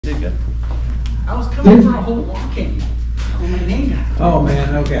Good. I was coming for a whole walk-in. Oh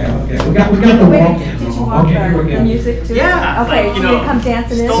man, okay. We got the walk-in. Did you want the music too? Yeah. Okay, like, so you come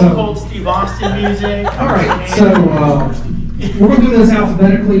dancing in? Stone Cold Steve Austin music. All right, so we're going to do this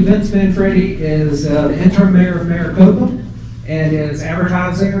alphabetically. Vince Manfredi is the interim mayor of Maricopa and is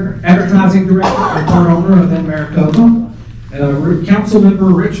advertising director and part owner of Maricopa. Council member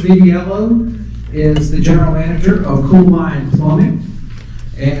Rich Vidiello is the general manager of Cool Line Plumbing.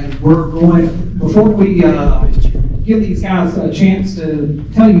 And we're going, before we give these guys a chance to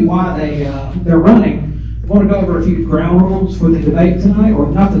tell you why they're running, I want to go over a few ground rules for the debate tonight, or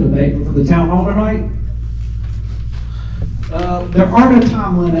not the debate, but for the town hall tonight. There are no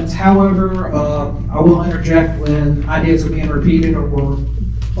time limits. However, I will interject when ideas are being repeated or we're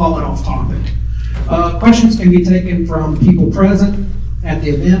falling off topic. Questions can be taken from people present at the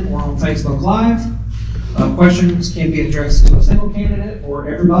event or on Facebook Live. Questions can be addressed to a single candidate or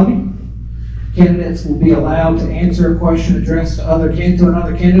everybody. Candidates will be allowed to answer a question addressed to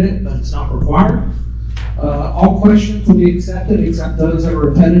another candidate, but it's not required. All questions will be accepted except those that are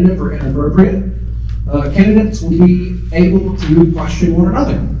repetitive or inappropriate. Candidates will be able to question one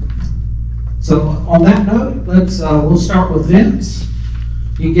another. So on that note, we'll start with Vince.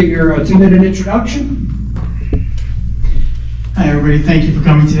 You can give your 2-minute introduction. Hi everybody, thank you for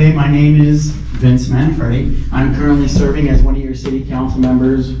coming today. My name is Vince Manfredi. I'm currently serving as one of your city council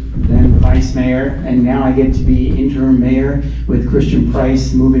members, then vice mayor, and now I get to be interim mayor with Christian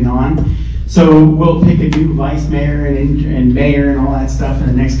Price moving on. So we'll pick a new vice mayor and mayor and all that stuff in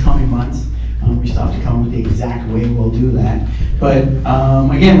the next coming months. We still have to come up with the exact way we'll do that. But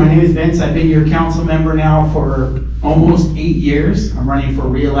again, my name is Vince. I've been your council member now for almost 8 years. I'm running for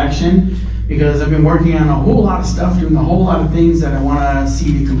re-election because I've been working on a whole lot of stuff, doing a whole lot of things that I want to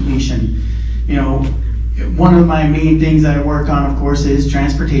see to completion. You know, one of my main things that I work on, of course, is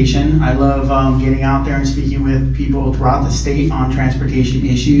transportation. I love getting out there and speaking with people throughout the state on transportation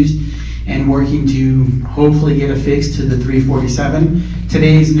issues and working to hopefully get a fix to the 347.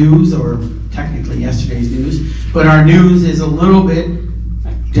 Today's news, or technically yesterday's news, but our news is a little bit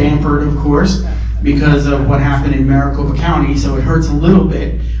dampered, of course, because of what happened in Maricopa County, so it hurts a little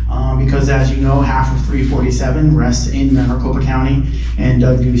bit because, as you know, half of 347 rests in Maricopa County, and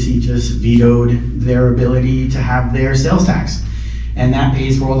Doug Ducey just vetoed their ability to have their sales tax, and that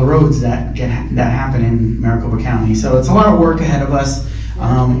pays for all the roads that happen in Maricopa County. So it's a lot of work ahead of us.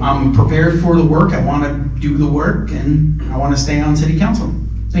 I'm prepared for the work. I want to do the work, and I want to stay on city council.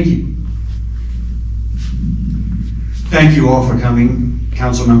 Thank you. Thank you all for coming.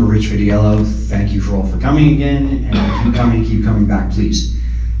 Councilmember Rich Vidiello, thank you for all for coming again, and keep coming back, please.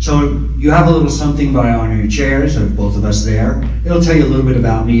 So you have a little something on your chairs of both of us there. It'll tell you a little bit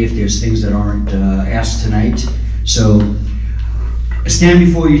about me if there's things that aren't asked tonight. So I stand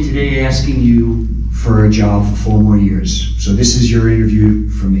before you today asking you for a job for 4 more years. So this is your interview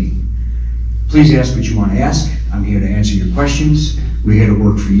for me. Please ask what you want to ask. I'm here to answer your questions. We're here to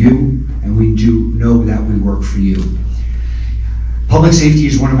work for you, and we do know that we work for you. Public safety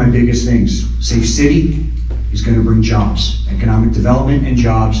is one of my biggest things. Safe city is going to bring jobs. Economic development and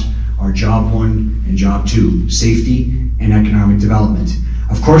jobs are job 1 and job 2. Safety and economic development.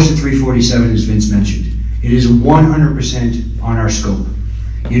 Of course, the 347, as Vince mentioned, it is 100% on our scope.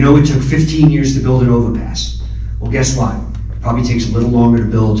 You know, it took 15 years to build an overpass. Well, guess what? It probably takes a little longer to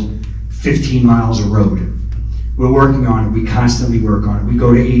build 15 miles of road. We're working on it. We constantly work on it. We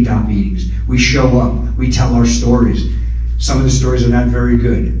go to ADOT meetings. We show up. We tell our stories. Some of the stories are not very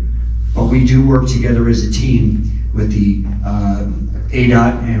good, but we do work together as a team with the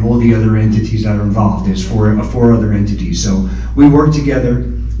ADOT and all the other entities that are involved. There's four other entities. So we work together.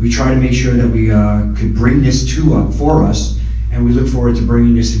 We try to make sure that we could bring this for us, and we look forward to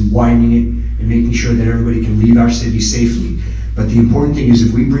bringing this and widening it and making sure that everybody can leave our city safely. But the important thing is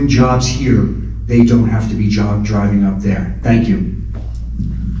if we bring jobs here, they don't have to be driving up there. Thank you.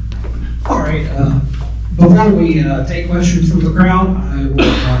 All right. Before we take questions from the crowd,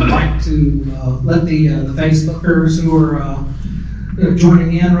 I would like to let the Facebookers who are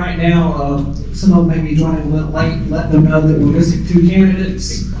joining in right now, some of them may be joining a little late, let them know that we're missing 2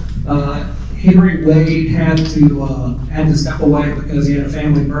 candidates. Henry Wade had to step away because he had a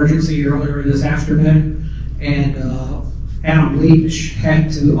family emergency earlier this afternoon, and Adam Leach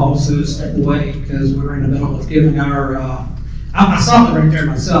had to also step away because we were in the middle of giving our, I saw it right there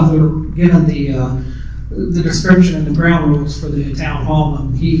myself, we were given the description and the ground rules for the town hall,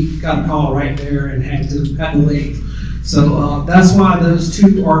 and he got a call right there and had to leave. So that's why those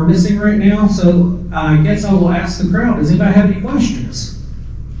 2 are missing right now. So I guess I will ask the crowd, does anybody have any questions?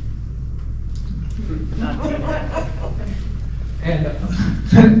 And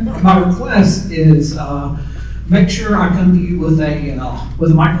My request is, make sure I come to you with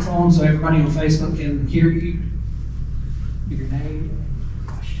a microphone so everybody on Facebook can hear you. Give your name,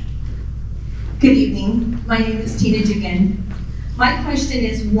 question. Good evening. My name is Tina Dugan. My question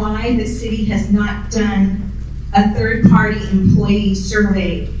is why the city has not done a third-party employee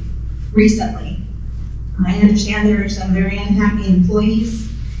survey recently. I understand there are some very unhappy employees,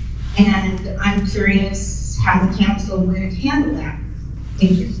 and I'm curious how the council would handle that.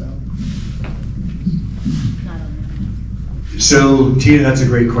 Thank you. So, Tina, that's a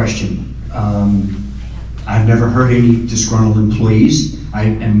great question. I've never heard any disgruntled employees. I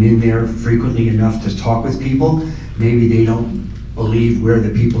am in there frequently enough to talk with people. Maybe they don't believe we're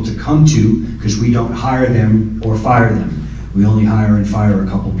the people to come to because we don't hire them or fire them. We only hire and fire a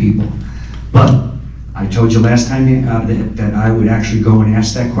couple people. But I told you last time that I would actually go and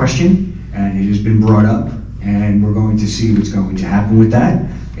ask that question, and it has been brought up, and we're going to see what's going to happen with that.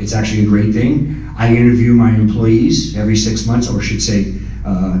 It's actually a great thing. I interview my employees every 6 months, or I should say,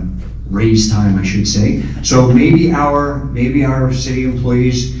 raise time, I should say. So maybe our city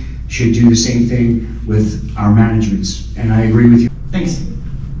employees should do the same thing with our managements, and I agree with you. Thanks.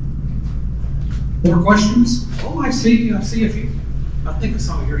 More questions? Oh, I see a few. I think I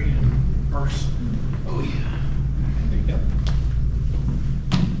saw your hand first. Oh, yeah.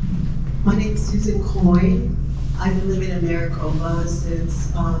 My name is Susan Coy. I've been living in Maricopa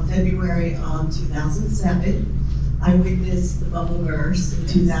since February of 2007. I witnessed the bubble burst in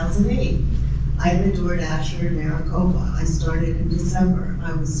 2008. I'm a DoorDasher in Maricopa. I started in December.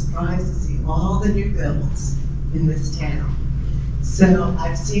 I was surprised to see all the new builds in this town. So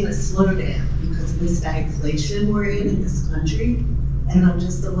I've seen a slowdown because of the stagflation we're in this country. And I'm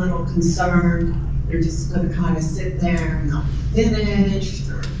just a little concerned they're just gonna kind of sit there and not be finished,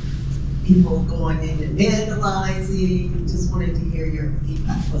 or people going in and vandalizing. Just wanted to hear your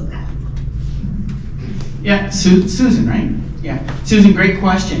feedback on that. Yeah, Susan, right? Yeah, Susan, great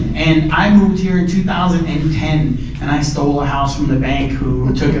question. And I moved here in 2010, and I stole a house from the bank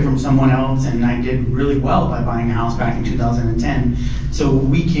who took it from someone else, and I did really well by buying a house back in 2010. So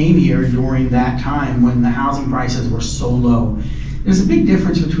we came here during that time when the housing prices were so low. There's a big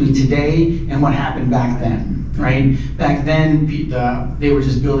difference between today and what happened back then, right? Back then, they were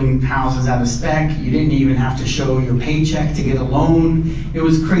just building houses out of spec. You didn't even have to show your paycheck to get a loan. It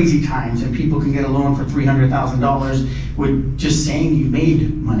was crazy times, and people can get a loan for $300,000 with just saying you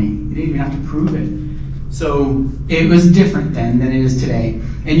made money. You didn't even have to prove it. So it was different then than it is today.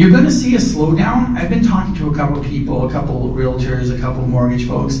 And you're gonna see a slowdown. I've been talking to a couple of people, a couple of realtors, a couple of mortgage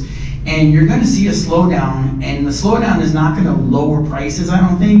folks, and you're gonna see a slowdown, and the slowdown is not gonna lower prices, I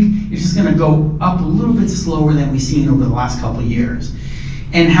don't think. It's just gonna go up a little bit slower than we've seen over the last couple of years.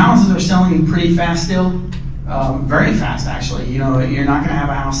 And houses are selling pretty fast still, very fast actually. You know, you're not gonna have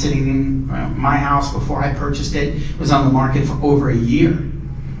a house sitting in, my house before I purchased it was on the market for over a year.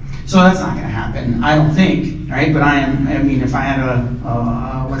 So that's not gonna happen, I don't think, right? But I mean, if I had a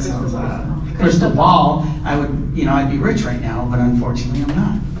crystal ball, I would, you know, I'd be rich right now, but unfortunately I'm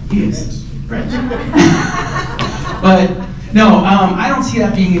not. He is rich. But no, I don't see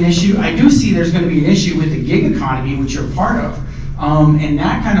that being an issue. I do see there's going to be an issue with the gig economy, which you're part of. And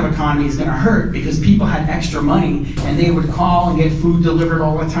that kind of economy is going to hurt because people had extra money and they would call and get food delivered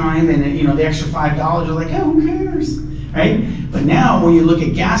all the time. And you know, the extra $5 are like, oh, who cares, right? But now when you look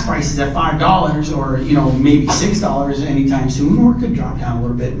at gas prices at $5 or, you know, maybe $6 anytime soon, or it could drop down a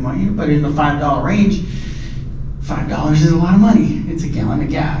little bit more, but in the $5 range, $5 is a lot of money. It's a gallon of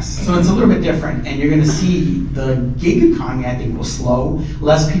gas. So it's a little bit different, and you're gonna see the gig economy, I think, will slow.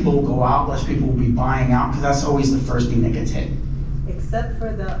 Less people will go out, less people will be buying out, because that's always the first thing that gets hit. Except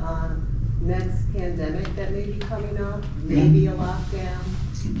for the next pandemic that may be coming up, maybe a lockdown.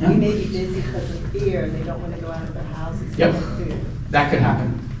 Yeah. We may be busy because of fear, and they don't want to go out of their houses. Yep. Fear. That could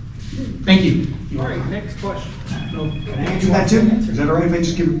happen. Thank you. All right, next question. Can I answer that too? Is that all right if I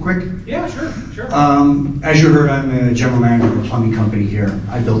just give it quick? Yeah, sure. As you heard, I'm a general manager of a plumbing company here.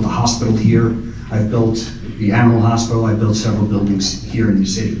 I built a hospital here. I've built the animal hospital. I built several buildings here in the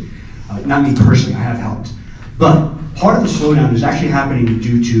city. Not me personally, I have helped. But part of the slowdown is actually happening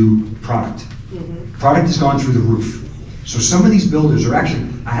due to product. Product has gone through the roof. So some of these builders are actually,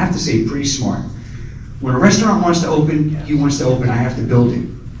 I have to say, pretty smart. When a restaurant wants to open, he wants to open, I have to build it.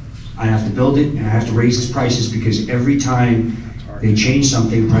 I have to build it, and I have to raise its prices because every time they change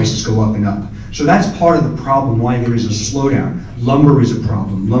something, prices go up and up. So that's part of the problem why there is a slowdown. Lumber is a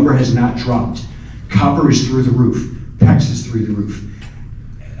problem. Lumber has not dropped. Copper is through the roof. PEX is through the roof.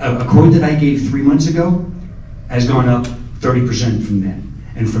 A quote that I gave 3 months ago has gone up 30% from then.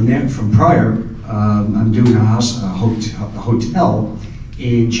 And from prior, I'm doing a hotel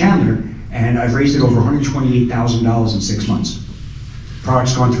in Chandler, and I've raised it over $128,000 in 6 months.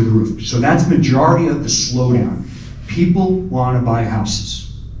 Product's gone through the roof. So that's majority of the slowdown. People want to buy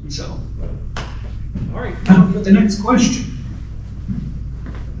houses. So. All right, time for the next question.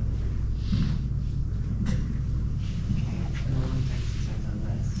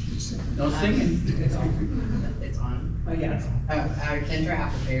 No singing. It's on. Oh, yeah. Kendra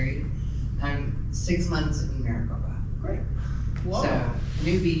Appleberry. I'm 6 months in Maricopa. Great. So,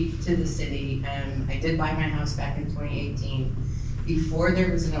 newbie to the city. I did buy my house back in 2018 before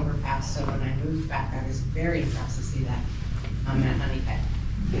there was an overpass. So when I moved back, I was very impressed to see that at Honey Pet.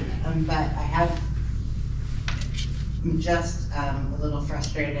 But I'm just a little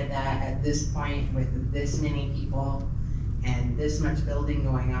frustrated that at this point, with this many people and this much building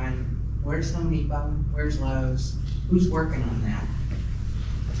going on, where's Home Depot? Where's Lowe's? Who's working on that?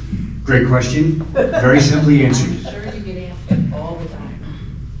 Great question. Very simply answered. I'm sure you get answered all the time.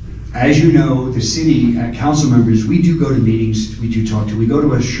 As you know, the city council members, we do go to meetings, we do talk to, we go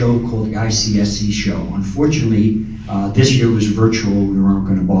to a show called the ICSC show. Unfortunately, this year was virtual. We weren't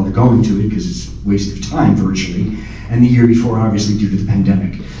going to bother going to it because it's a waste of time virtually. And the year before, obviously, due to the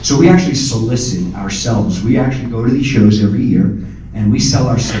pandemic. So we actually solicit ourselves. We actually go to these shows every year and we sell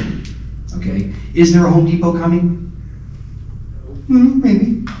our city. Okay? Is there a Home Depot coming?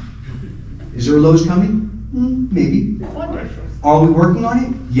 Maybe. Is there a Lowe's coming? Maybe. Are we working on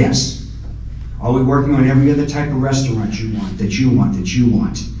it? Yes. Are we working on every other type of restaurant you want, that you want, that you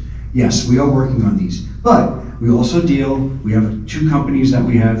want? Yes, we are working on these. But we also we have 2 companies that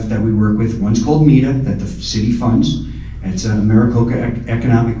we work with. One's called MEDA, that the city funds. It's a Maricopa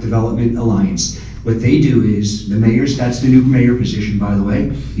Economic Development Alliance. What they do is, the mayor's, that's the new mayor position, by the way.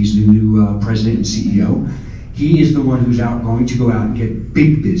 He's the new president and CEO. He is the one who's going to go out and get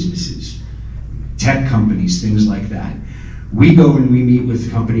big businesses, tech companies, things like that. We go and we meet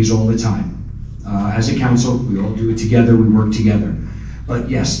with companies all the time. As a council, we all do it together, we work together. But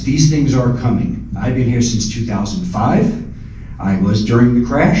yes, these things are coming. I've been here since 2005. I was during the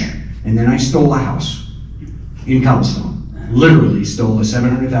crash, and then I stole a house in Cobblestone. Literally stole a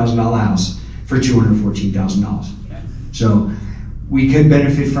 $700,000 house for $214,000. So we could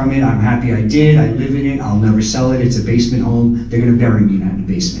benefit from it. I'm happy I did. I live in it. I'll never sell it. It's a basement home. They're going to bury me in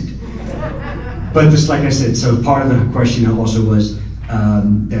the basement. But just like I said, so part of the question also was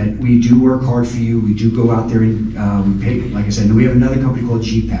that we do work hard for you. We do go out there and we pay, like I said, and we have another company called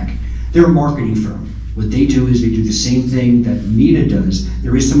GPEC. They're a marketing firm. What they do is they do the same thing that MEDA does.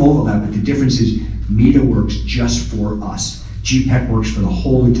 There is some overlap, but the difference is MEDA works just for us. GPEC works for the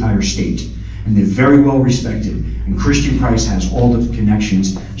whole entire state. And they're very well respected. And Christian Price has all the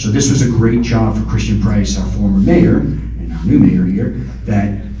connections. So this was a great job for Christian Price, our former mayor, and our new mayor here,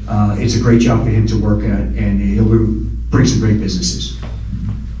 that it's a great job for him to work at, and he'll bring some great businesses.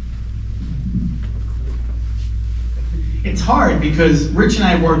 It's hard because Rich and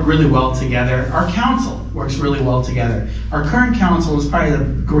I work really well together. Our council works really well together. Our current council is probably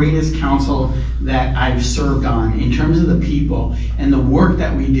the greatest council that I've served on in terms of the people and the work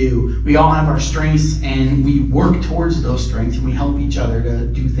that we do. We all have our strengths and we work towards those strengths, and we help each other to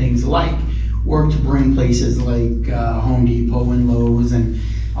do things like work to bring places like Home Depot and Lowe's and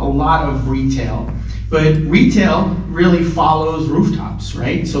a lot of retail. But retail really follows rooftops,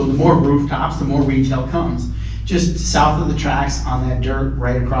 right? So the more rooftops, the more retail comes. Just south of the tracks on that dirt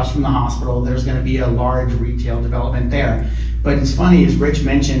right across from the hospital, there's going to be a large retail development there. But it's funny, as Rich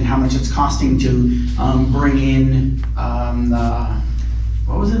mentioned, how much it's costing to bring in the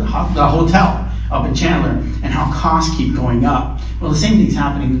hotel up in Chandler, and how costs keep going up. Well, the same thing's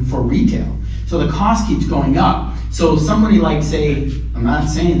happening for retail. So the cost keeps going up. So somebody like, say, I'm not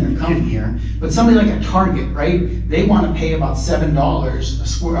saying they're coming here, but somebody like a Target, right? They want to pay about $7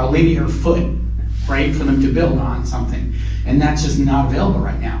 a linear foot, right, for them to build on something. And that's just not available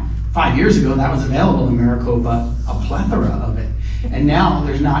right now. 5 years ago, that was available in Maricopa, a plethora of it. And now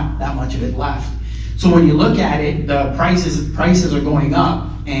there's not that much of it left. So when you look at it, the prices are going up,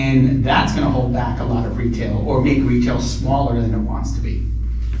 and that's going to hold back a lot of retail or make retail smaller than it wants to be.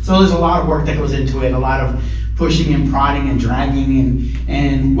 So there's a lot of work that goes into it, a lot of pushing and prodding and dragging,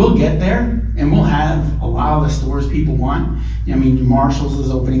 and we'll get there, and we'll have a lot of the stores people want. I mean, Marshall's is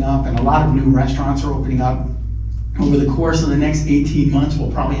opening up, and a lot of new restaurants are opening up. Over the course of the next 18 months,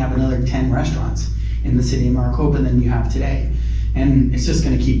 we'll probably have another 10 restaurants in the city of Maricopa than you have today. And it's just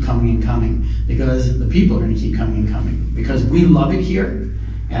going to keep coming and coming because the people are going to keep coming and coming because we love it here.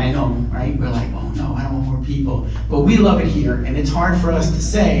 And I know, right? We're like, oh no, I don't want more people. But we love it here, and it's hard for us to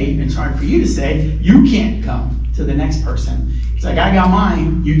say, it's hard for you to say, you can't come to the next person. It's like, I got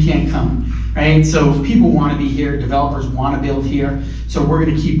mine, you can't come, right? So people want to be here, developers want to build here, so we're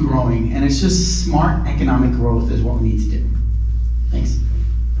going to keep growing. And it's just smart economic growth is what we need to do. Thanks.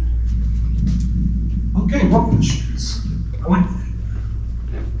 Okay, more questions? Go ahead.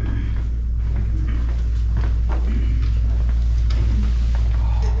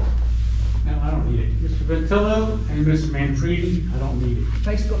 No, I don't need it. Mr. Ventillo and Mr. Manfredi, I don't need it.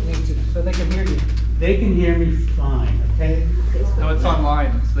 Facebook needs it, so they can hear you. They can hear me fine, okay? No, it's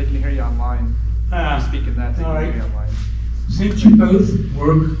online, so they can hear you online. Speaking that, they all can hear right. you online. Since you both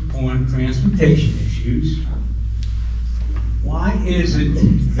work on transportation issues, why is it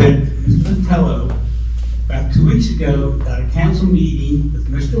that Mr. Ventillo, about 2 weeks ago, at a council meeting with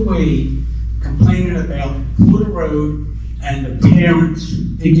Mr. Wade, complaining about Porter Road and the parents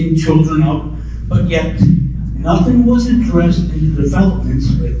picking children up, but yet nothing was addressed in the developments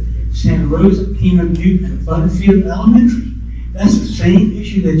with Santa Rosa, Pima Butte, and Butterfield Elementary? That's the same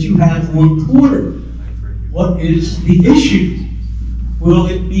issue that you have on Porter. What is the issue? Will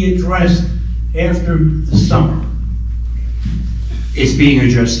it be addressed after the summer? It's being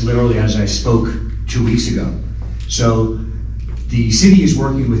addressed literally as I spoke 2 weeks ago. So the city is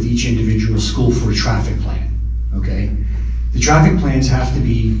working with each individual school for a traffic plan, okay? The traffic plans have to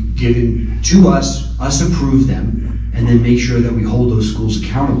be given to us approve them, and then make sure that we hold those schools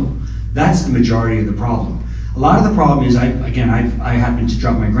accountable. That's the majority of the problem. A lot of the problem is, I happened to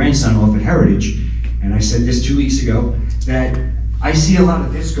drop my grandson off at Heritage, and I said this 2 weeks ago, that I see a lot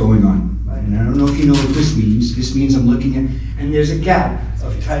of this going on. And I don't know if you know what this means. This means I'm looking at, and there's a gap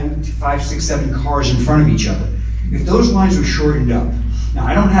of 10 to 5, 6, 7 cars in front of each other. If those lines were shortened up, now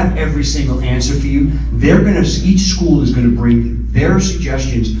I don't have every single answer for you. Each school is gonna bring their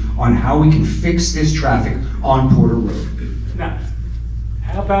suggestions on how we can fix this traffic on Porter Road. Now,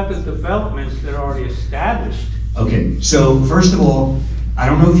 how about the developments that are already established? Okay, so first of all, I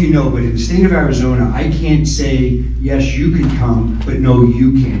don't know if you know, but in the state of Arizona, I can't say, yes, you can come, but no,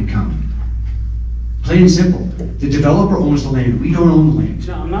 you can't come. Plain and simple. The developer owns the land. We don't own the land.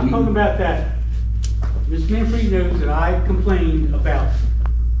 No, I'm not talking about that. Ms. Manfredi knows that I complained about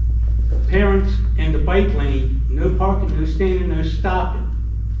parents in the bike lane, no parking, no standing, no stopping.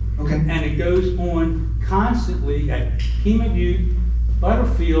 Okay. And it goes on constantly at Pima Butte,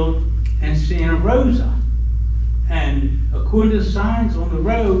 Butterfield, and Santa Rosa. And according to the signs on the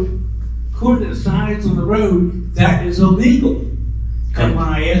road, that is illegal. And when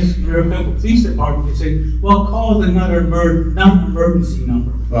I asked the Maricopa Police Department, they said, well, call another non-emergency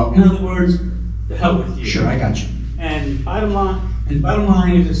number. Well, in other words, to hell with you. Sure, I got you. And bottom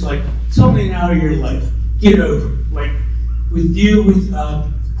line is, it's like, it's only an hour of your life. Get over it. Like with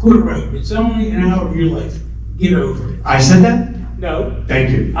Porter Road, it's only an hour of your life. Get over it. I said that? No. Thank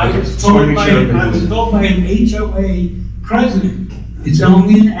you. I Okay. was Just wanna told make sure by an HOA president, it's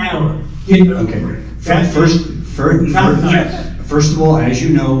only an hour. Get over Okay. it. First of all, as you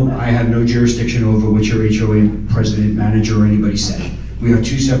know, I have no jurisdiction over what your HOA president, manager, or anybody said. We are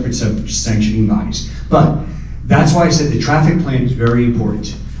two separate sanctioning bodies. But that's why I said the traffic plan is very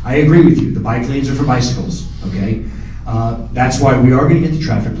important. I agree with you. The bike lanes are for bicycles, okay? That's why we are going to get the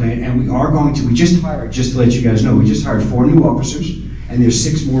traffic plan, and we just hired, just to let you guys know, we just hired 4 new officers, and there's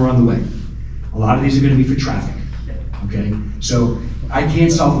 6 more on the way. A lot of these are going to be for traffic, okay? So I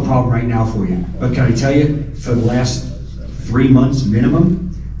can't solve the problem right now for you, but can I tell you, for the last 3 months minimum,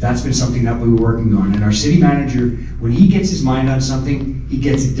 that's been something that we were working on. And our city manager, when he gets his mind on something, he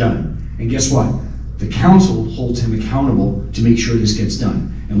gets it done. And guess what? The council holds him accountable to make sure this gets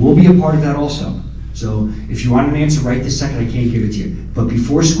done. And we'll be a part of that also. So if you want an answer right this second, I can't give it to you. But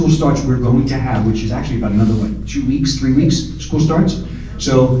before school starts, we're going to have, which is actually about another, 2 weeks, 3 weeks, school starts.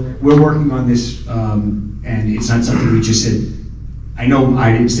 So we're working on this, and it's not something we just said, I know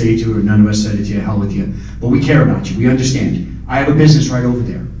I didn't say it to you, or none of us said it to you, hell with you, but we care about you, we understand. I have a business right over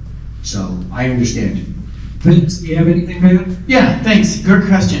there, so I understand. Vince, do you have anything, man? Yeah, thanks. Good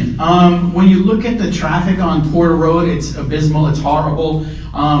question. When you look at the traffic on Porter Road, it's abysmal, it's horrible,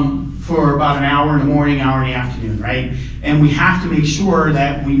 for about an hour in the morning, hour in the afternoon, right? And we have to make sure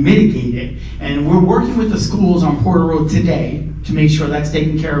that we mitigate it. And we're working with the schools on Porter Road today to make sure that's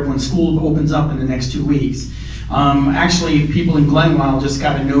taken care of when school opens up in the next 2 weeks. Actually, people in Glenwell just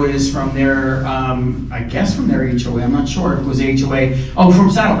got a notice from their, I guess from their HOA, I'm not sure if it was HOA, from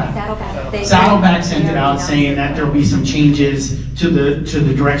Saddleback. Saddleback sent it out saying that there'll be some changes to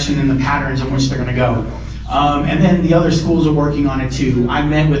the direction and the patterns in which they're gonna go. And then the other schools are working on it too. I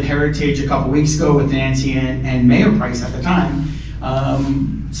met with Heritage a couple weeks ago with Nancy and Mayor Price at the time.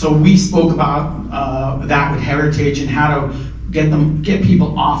 So we spoke about that with Heritage and how to get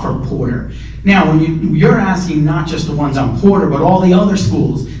people off of Porter. Now, when you're asking not just the ones on Porter, but all the other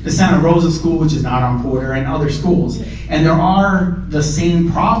schools, the Santa Rosa School, which is not on Porter, and other schools, and there are the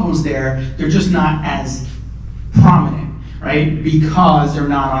same problems there, they're just not as prominent, right? Because they're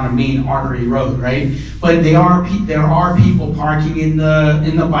not on a main artery road, right? But there are people parking in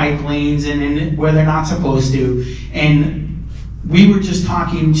the bike lanes and where they're not supposed to. And we were just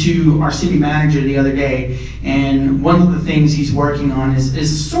talking to our city manager the other day, and one of the things he's working on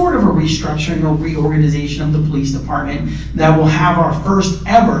is sort of a restructuring or reorganization of the police department that will have our first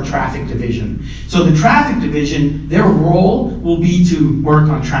ever traffic division. So the traffic division, their role will be to work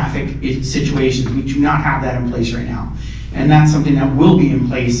on traffic situations. We do not have that in place right now. And that's something that will be in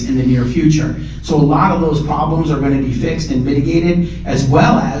place in the near future. So a lot of those problems are going to be fixed and mitigated, as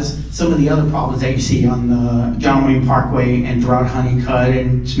well as some of the other problems that you see on the John Wayne Parkway and throughout Honeycutt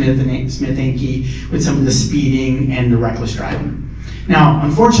and Smith Inky with some of the speeding and the reckless driving. Now,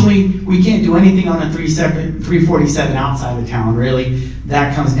 unfortunately, we can't do anything on the 347 outside of town, really.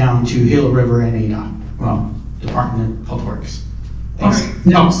 That comes down to Hill River and ADOT, well, Department of Public Works. Thanks.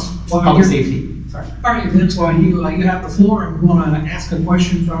 All right, Public safety. Sorry. All right, Vince, while you have the floor, I'm going to ask a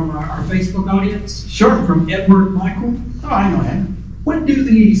question from our Facebook audience. Sure. From Edward Michael. Oh, I know him. When do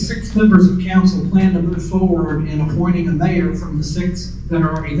the 6 members of council plan to move forward in appointing a mayor from the 6 that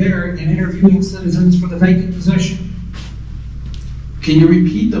are already there and interviewing citizens for the vacant position? Can you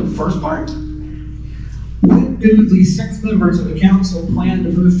repeat the first part? When do the 6 members of the council plan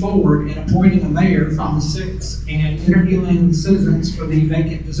to move forward in appointing a mayor from the 6 and interviewing citizens for the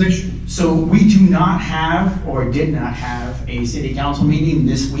vacant position? So we do not have, or did not have, a city council meeting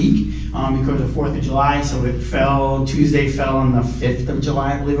this week because of 4th of July. So Tuesday fell on the 5th of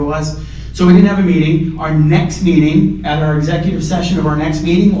July, I believe it was. So we didn't have a meeting. Our next meeting, at our executive session of our next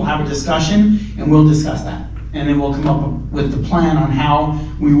meeting, we'll have a discussion and we'll discuss that. And then we'll come up with the plan on how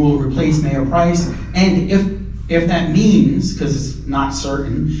we will replace Mayor Price. And if that means, because it's not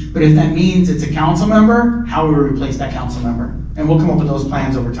certain, but if that means it's a council member, how we will replace that council member. And we'll come up with those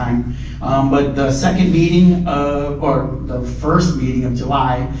plans over time. But the second meeting, or the first meeting of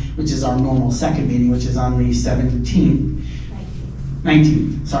July, which is our normal second meeting, which is on the 17th,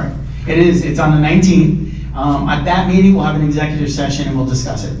 19th, sorry. It's on the 19th. At that meeting, we'll have an executive session and we'll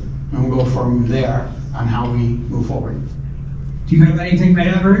discuss it. And we'll go from there on how we move forward. Do you have anything to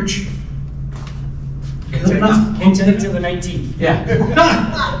add, Rich? Good enough. Continue to the 19th. Yeah.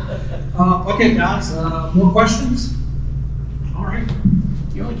 Okay, guys, more questions? All right.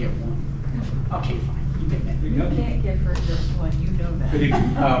 You only get one. Okay, fine. You get that. You can't get her just one, you know that. Good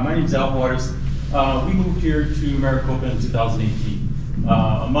evening. My name's Al Waters. We moved here to Maricopa in 2018.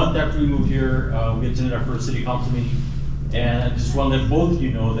 A month after we moved here, we attended our first city council meeting. And I just want to let both of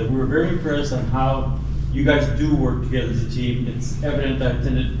you know that we were very impressed on how you guys do work together as a team. It's evident that I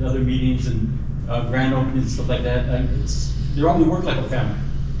attended other meetings and grand openings and stuff like that. And they all work like a family.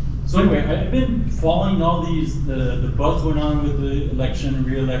 So anyway, I've been following all the buzz going on with the election and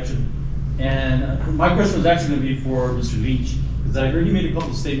re-election. And my question was actually going to be for Mr. Leach, because I heard he made a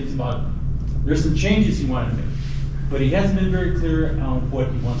couple of statements about there's some changes he wanted to make, but he hasn't been very clear on what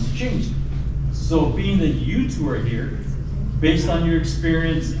he wants to change. So being that you two are here, based on your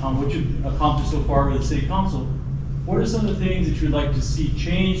experience on what you've accomplished so far with the city council, what are some of the things that you'd like to see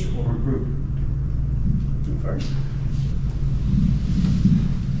changed or improved? You first.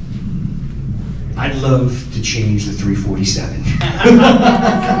 I'd love to change the 347.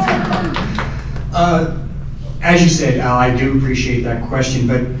 As you said, Al, I do appreciate that question,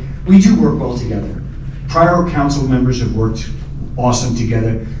 but we do work well together. Prior council members have worked awesome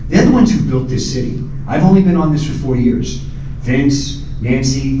together. They're the ones who built this city. I've only been on this for 4 years. Vince,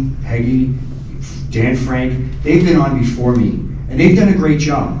 Nancy, Peggy, Dan Frank, they've been on before me, and they've done a great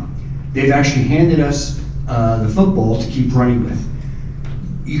job. They've actually handed us the football to keep running with.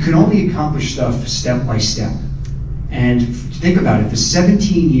 You can only accomplish stuff step by step. And think about it, the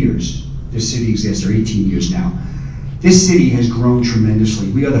 17 years this city exists, or 18 years now, this city has grown tremendously.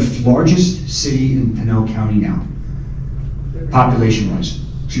 We are the largest city in Pinell County now, population-wise.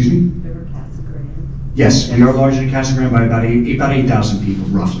 Excuse me? Yes, we are larger than Casa Grande by about 8,000 people,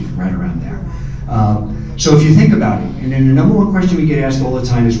 roughly, right around there. So if you think about it, and then the number one question we get asked all the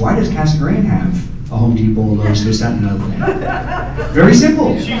time is, why does Casa Grande have a Home Depot, Lowe's, this, that, and another thing? Very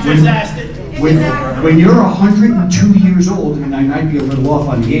simple. She just asked it. When you're 102 years old, and I might be a little off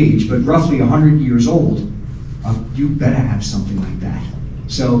on the age, but roughly 100 years old, you better have something like that.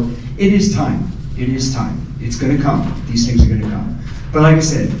 So it is time. It is time. It's going to come. These things are going to come. But like I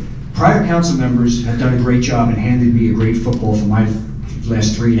said, prior council members have done a great job and handed me a great football for my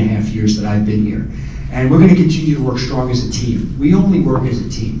last 3.5 years that I've been here. And we're gonna continue to work strong as a team. We only work as a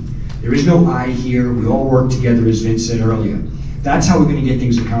team. There is no I here, we all work together, as Vince said earlier. That's how we're gonna get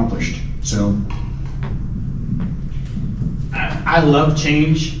things accomplished, so. I love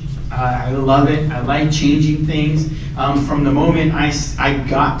change. I love it. I like changing things. From the moment I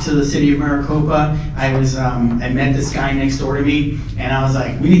got to the city of Maricopa, I met this guy next door to me, and I was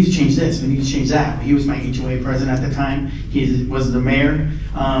like, we need to change this, we need to change that. He was my HOA president at the time. He was the mayor,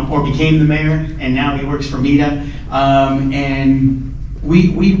 or became the mayor, and now he works for MITA. And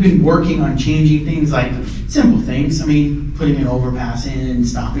we've been working on changing things like simple things. I mean, putting an overpass in,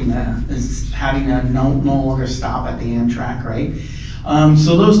 stopping having a no longer stop at the Amtrak, right?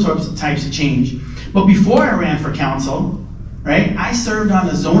 So those types of change. But before I ran for council, right, I served on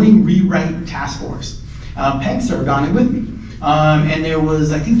the zoning rewrite task force. Peg served on it with me. And there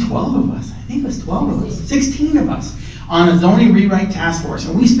was, I think, 12 of us. I think it was 12 of us, 16 of us on a zoning rewrite task force.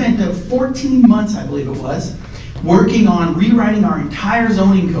 And we spent 14 months, I believe it was, working on rewriting our entire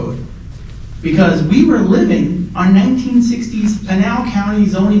zoning code. Because we were living on 1960s Pinal County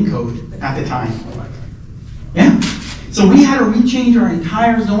zoning code at the time. Yeah. So we had to rechange our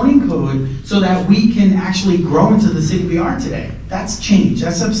entire zoning code so that we can actually grow into the city we are today. That's change.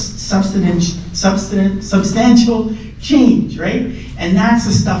 That's substantial change, right? And that's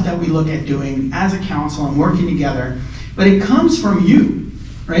the stuff that we look at doing as a council and working together. But it comes from you,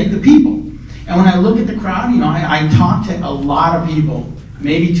 right? The people. And when I look at the crowd, I talk to a lot of people,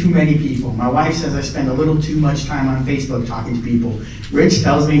 maybe too many people. My wife says I spend a little too much time on Facebook talking to people. Rich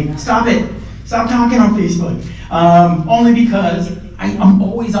tells me, stop it. Stop talking on Facebook. Only because I'm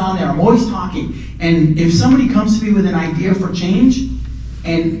always on there, I'm always talking. And if somebody comes to me with an idea for change,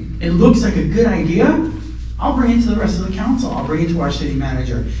 and it looks like a good idea, I'll bring it to the rest of the council, I'll bring it to our city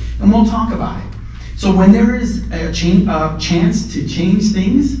manager, and we'll talk about it. So when there is a chance to change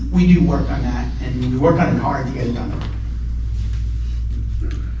things, we do work on that, and we work on it hard to get it done.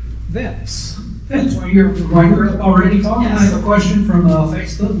 Vince, while you're already talking, Yes. I have a question from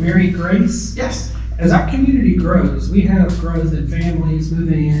Facebook, Mary Grace. Yes. As our community grows, we have growth in families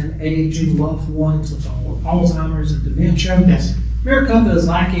moving in, aging loved ones with Alzheimer's and dementia. Yes. Maricopa is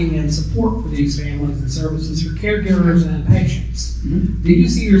lacking in support for these families and services for caregivers and patients. Mm-hmm. Do you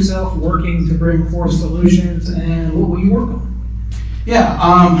see yourself working to bring forth solutions, and what will you work on? Yeah,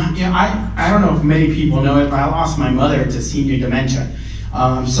 I don't know if many people know it, but I lost my mother to senior dementia.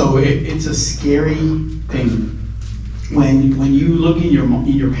 So it's a scary thing. When you look in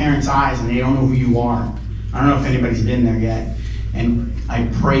your parents' eyes and they don't know who you are. I don't know if anybody's been there yet, and I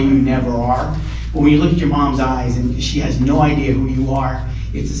pray you never are. But when you look at your mom's eyes and she has no idea who you are,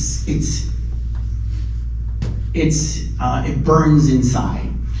 it burns inside.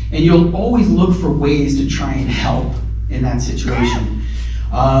 And you'll always look for ways to try and help in that situation.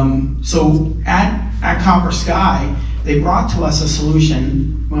 So at Copper Sky, they brought to us a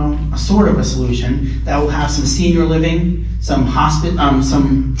solution, well, a sort of a solution that will have some senior living, some hospice,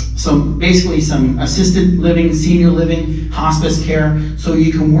 basically some assisted living, senior living, hospice care, so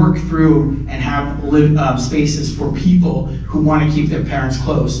you can work through and have spaces for people who want to keep their parents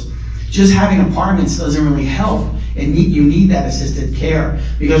close. Just having apartments doesn't really help, and you need that assisted care,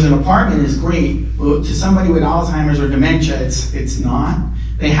 because an apartment is great, but to somebody with Alzheimer's or dementia, it's not.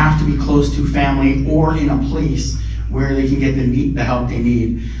 They have to be close to family or in a place where they can get the help they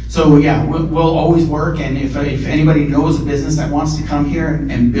need. So yeah, we'll always work, and if anybody knows a business that wants to come here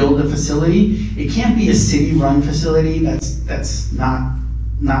and build a facility, it can't be a city-run facility. That's not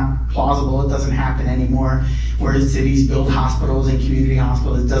plausible. It doesn't happen anymore. Whereas cities build hospitals and community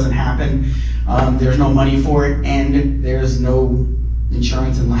hospitals, it doesn't happen. There's no money for it, and there's no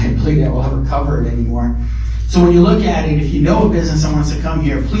insurance and liability that will ever cover it anymore. So when you look at it, if you know a business that wants to come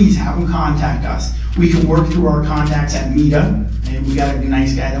here, please have them contact us. We can work through our contacts at MITA, and we got a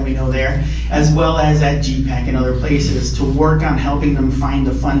nice guy that we know there, as well as at GPEC and other places, to work on helping them find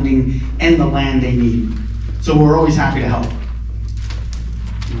the funding and the land they need. So we're always happy to help.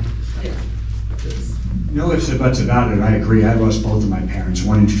 No ifs or buts about it, I agree. I lost both of my parents,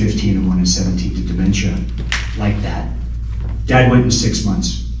 one in 15 and one in 17 to dementia, like that. Dad went in 6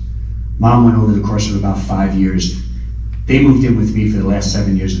 months. Mom went over the course of about 5 years. They moved in with me for the last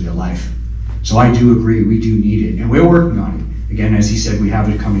 7 years of their life. So I do agree, we do need it, and we're working on it. Again, as he said, we have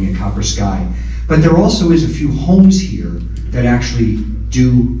it coming at Copper Sky. But there also is a few homes here that actually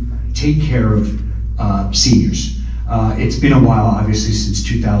do take care of seniors. It's been a while, obviously, since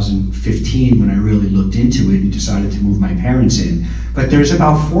 2015 when I really looked into it and decided to move my parents in. But there's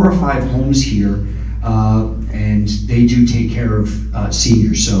about 4 or 5 homes here, and they do take care of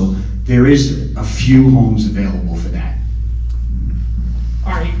seniors. So there is a few homes available for that.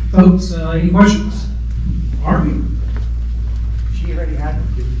 All right, folks, any questions? Are we? She already had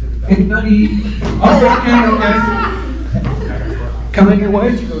it. Give it to the back. Anybody? Oh, okay. Coming your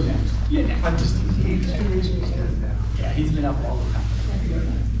way? You go next. Yeah, I'm just teasing. Yeah, he's been up all the time.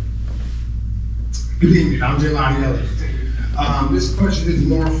 Good evening, I'm Jelani Elliott. This question is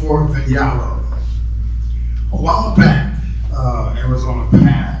more for Vediello. A while back, Arizona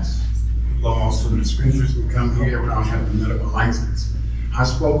passed laws so the dispensaries can come here without having a medical license. I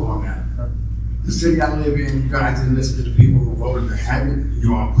spoke on that. The city I live in, you guys didn't listen to the people who voted to have it.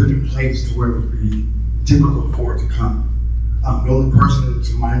 You all put in place to where it would be difficult for it to come. The only person,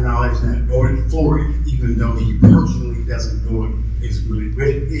 to my knowledge, that voted for it, even though he personally doesn't know it, is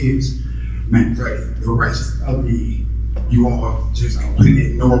Manfredi. The rest of you all just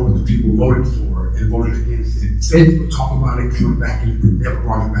completely ignored what the people voted for and voted against it. Said they would talk about it, coming back, and never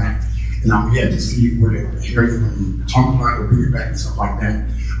brought it back. And I'm yet to see where they hear them talk about it or bring it back and stuff like that.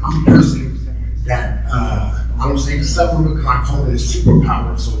 I'm a person that I don't say suffer because I call it a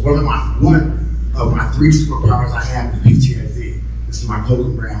superpower. So one of my 3 superpowers I have is PTSD. This is my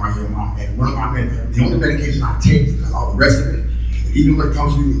clothing brand right here on my head. One of my the only medication I take because all the rest of it, even when it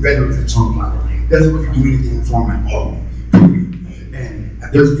comes to even veterans that talk about it, doesn't really do anything for them at all. And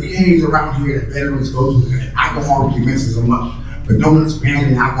there's VAs around here that veterans go to, and alcohol really messes them up. But no one's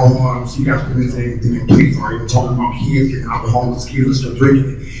banning alcohol. I don't see you guys putting anything in place or even talking about kids getting alcohol because kids are still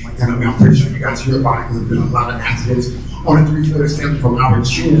drinking it. And I mean, I'm pretty sure you guys hear about it because there's been a lot of accidents on the 347 from our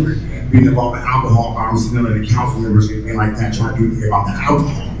children being involved in alcohol. I don't see none of the council members getting like that trying to do anything about the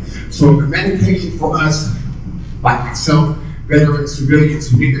alcohol. So the medication for us, like myself, veterans, civilians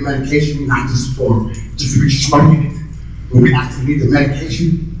who need the medication, not just to be smoking it, but we actually need the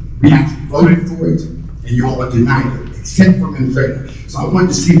medication. We actually voted for it, and you all denied it, except for Manfredi. So I wanted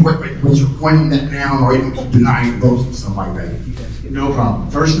to see what your point on that now, or even keep denying votes and stuff like that. No problem.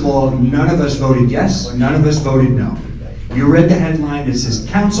 First of all, none of us voted yes, none of us voted no. You read the headline that says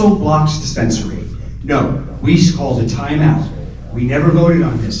council blocks dispensary. No, we called a timeout. We never voted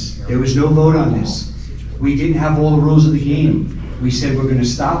on this. There was no vote on this. We didn't have all the rules of the game. We said we're going to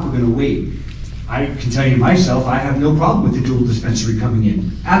stop, we're going to wait. I can tell you myself, I have no problem with the dual dispensary coming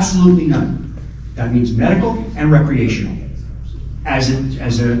in. Absolutely none. That means medical and recreational. As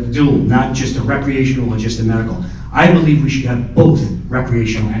a dual, not just a recreational or just a medical. I believe we should have both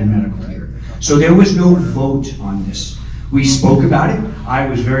recreational and medical here. So there was no vote on this. We spoke about it. I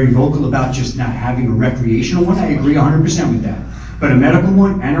was very vocal about just not having a recreational one. I agree 100% with that. But a medical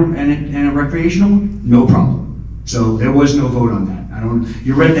one and a recreational one, no problem. So there was no vote on that.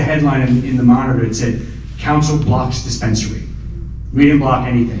 You read the headline in the Monitor. It said, council blocks dispensary. We didn't block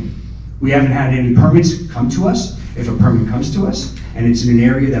anything. We haven't had any permits come to us. If a permit comes to us, and it's in an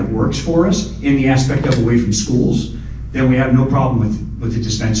area that works for us, in the aspect of away from schools, then we have no problem with the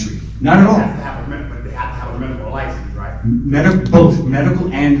dispensary. Not at all. They have to have a medical license, right? Both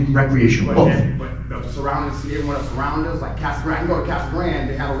medical and recreational, both. But the surroundings, everyone else around us, like Casa Grande, you go to Casa Grande,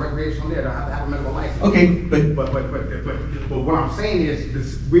 they have a recreational there, they don't have to have a medical license. Okay, but what I'm saying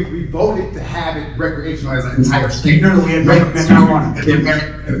is, we voted to have it recreational as an entire state. No, we had marijuana.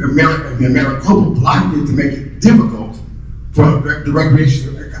 The Maricopa blocked it to make it difficult for the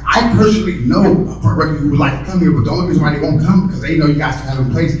recreation. I personally know a record who would like to come here, but the only reason why they won't come because they know you guys have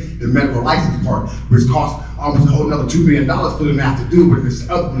in place the medical license part, which costs almost a whole another $2 million for them to have to do. But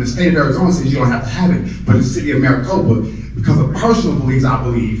when the state of Arizona says you don't have to have it, but the city of Maricopa, because of personal beliefs, I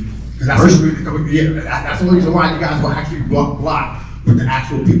believe, because that's the only reason why you guys will actually block. But the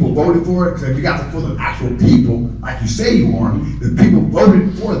actual people voted for it, because if you guys are full of actual people, like you say you are, the people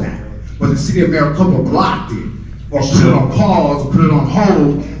voted for that. But the city of Maricopa blocked it, or put it on pause, or put it on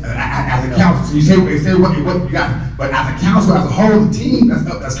hold as a council. So you say what you got, but as a council, as a whole, the team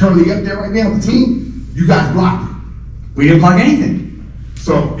that's currently up there right now, the team, you guys blocked it. We didn't block anything.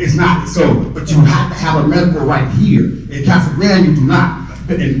 So it's not, but you have to have a medical right here. In Casa Grande, you do not.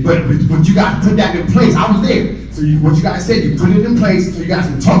 But you guys put that in place. I was there. So what you guys said, you put it in place so you guys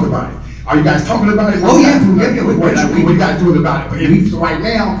can talk about it. Are you guys talking about it? Oh yeah, what you guys doing about it? But so right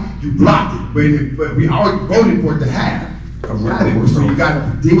now, you blocked it. But we already voted for it to have. So you got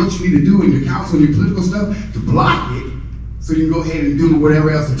to do what you need to do in your council and your political stuff to block it, so you can go ahead and do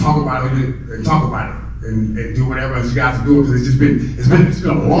whatever else and talk about it and do whatever else you guys are doing, because it's been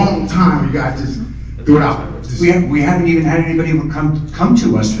a long time. You guys just do it out. We haven't even had anybody come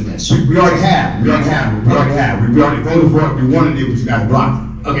to us for this. We already have. We already voted for it. We wanted it, but you guys blocked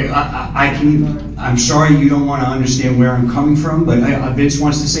it. Okay, I'm sorry you don't want to understand where I'm coming from, but Vince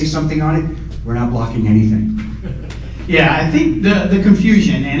wants to say something on it. We're not blocking anything. Yeah, I think the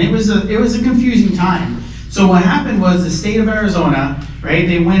confusion, and it was a confusing time. So what happened was the state of Arizona right?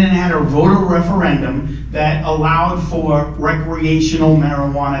 They went and had a voter referendum that allowed for recreational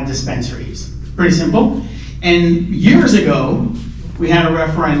marijuana dispensaries. Pretty simple. And years ago, we had a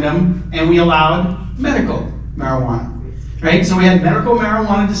referendum and we allowed medical marijuana, right? So we had medical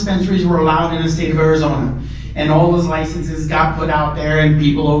marijuana dispensaries were allowed in the state of Arizona. And all those licenses got put out there and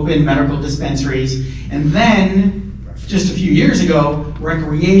people opened medical dispensaries. And then, just a few years ago,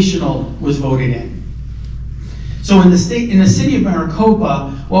 recreational was voted in. So in the city of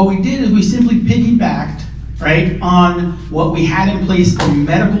Maricopa, what we did is we simply piggybacked, right, on what we had in place for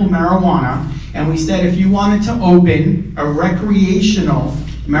medical marijuana. And we said if you wanted to open a recreational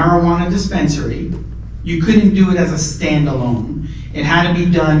marijuana dispensary, you couldn't do it as a standalone. It had to be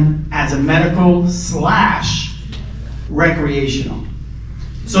done as a medical / recreational.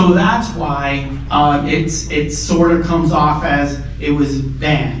 So that's why it sort of comes off as it was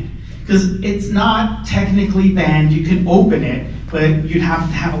banned. Because it's not technically banned, you can open it, but you'd have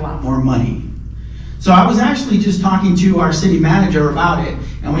to have a lot more money. So I was actually just talking to our city manager about it,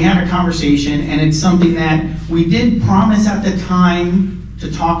 and we had a conversation, and it's something that we did promise at the time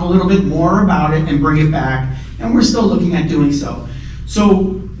to talk a little bit more about it and bring it back, and we're still looking at doing so.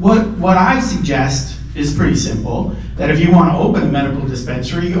 So what I suggest is pretty simple, that if you want to open a medical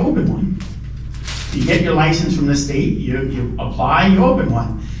dispensary, you open one. You get your license from the state, you apply, you open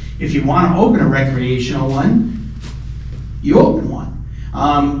one. If you want to open a recreational one, you open one.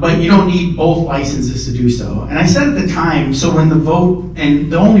 But you don't need both licenses to do so. And I said at the time, so when the vote,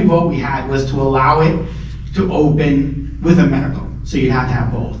 and the only vote we had was to allow it to open with a medical. So you'd have to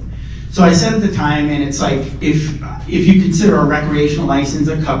have both. So I said at the time, and it's like, if you consider a recreational license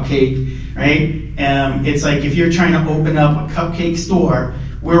a cupcake, right? It's like if you're trying to open up a cupcake store,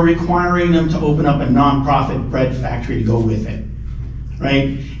 we're requiring them to open up a nonprofit bread factory to go with it,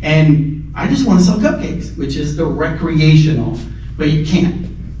 right? And I just want to sell cupcakes, which is the recreational, but you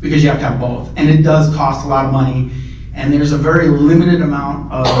can't because you have to have both. And it does cost a lot of money. And there's a very limited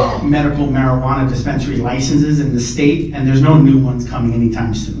amount of medical marijuana dispensary licenses in the state, and there's no new ones coming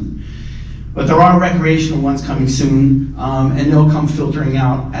anytime soon. But there are recreational ones coming soon, and they'll come filtering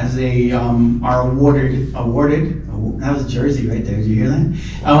out as they are awarded, that was Jersey right there, did you hear that?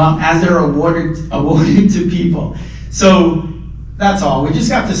 As they're awarded to people. So that's all, we just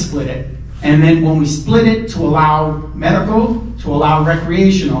got to split it. And then when we split it to allow medical, to allow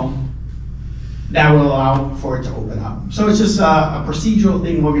recreational, that will allow for it to open up. So it's just a procedural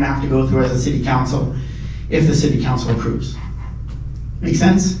thing we're gonna have to go through as a city council if the city council approves. Make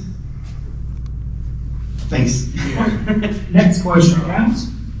sense? Thanks. Next question, guys.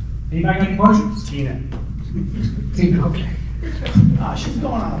 Anybody got any questions? Tina, okay. She's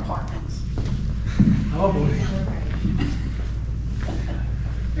going on apartments. Oh, boy.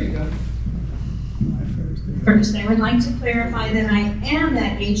 There you go. First, I would like to clarify that I am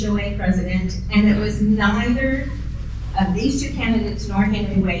that HOA president, and it was neither of these two candidates nor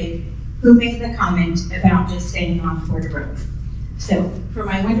Henry Wade who made the comment about just staying off Porter Road. So, for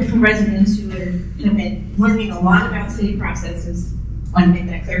my wonderful residents who have been learning a lot about city processes, I want to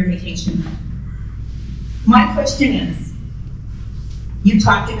make that clarification. My question is, you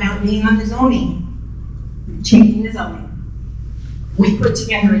talked about being on the zoning, changing the zoning. We put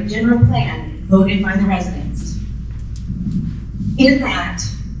together a general plan voted by the residents. In that,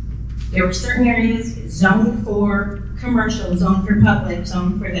 there were certain areas zoned for commercial, zoned for public,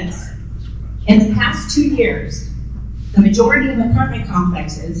 zoned for this. In the past 2 years, the majority of apartment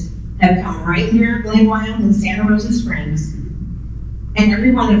complexes have come right near Glen Wild and Santa Rosa Springs, and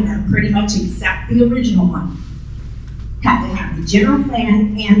every one of them, pretty much except the original one, had to have the general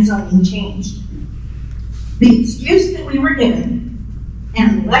plan and zoning changed. The excuse that we were given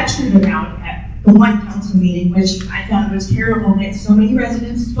and lectured about at the one council meeting, which I found was terrible that so many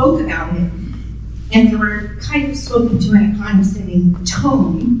residents spoke about it, and they were kind of spoken to in a condescending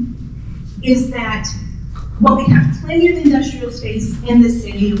tone, is that, well, we have plenty of industrial space in the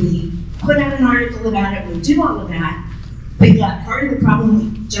city, we put out an article about it, we do all of that, but yet part of the problem we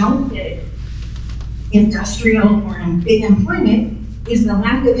don't get industrial or big employment is the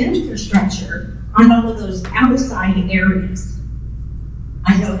lack of infrastructure on all of those outside areas.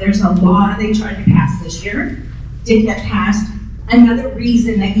 I know there's a law they tried to pass this year, didn't get passed. Another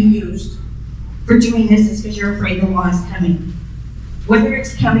reason that you used for doing this is because you're afraid the law is coming. Whether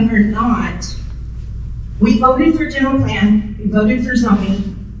it's coming or not, we voted for general plan, we voted for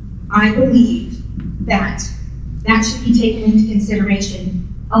zoning. I believe that that should be taken into consideration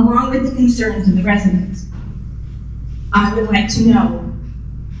along with the concerns of the residents. I would like to know,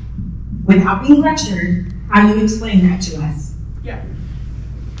 without being lectured, how you explain that to us. Yeah.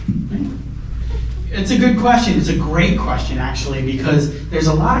 It's a good question. It's a great question, actually, because there's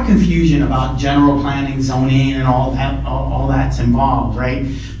a lot of confusion about general planning, zoning, and all that's involved, right?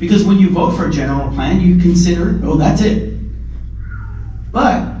 Because when you vote for a general plan, you consider, oh, that's it.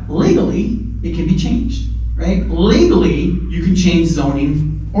 But legally, it can be changed, right? Legally, you can change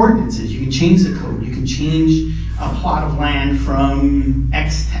zoning ordinances. You can change the code. You can change a plot of land from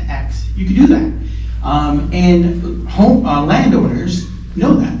X to X. You can do that. And landowners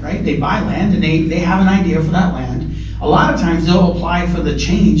know that, right? They buy land and they have an idea for that land. A lot of times they'll apply for the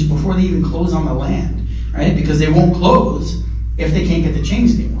change before they even close on the land, right? Because they won't close if they can't get the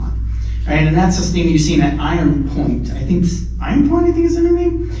change they want, right? And that's this thing you've seen at Iron Point. I think is the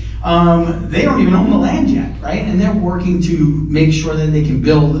name. They don't even own the land yet, right? And they're working to make sure that they can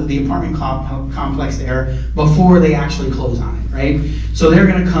build the apartment complex there before they actually close on it, right? So they're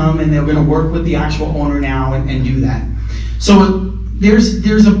going to come and they're going to work with the actual owner now and do that. So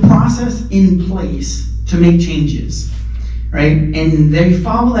there's a process in place to make changes, right? And they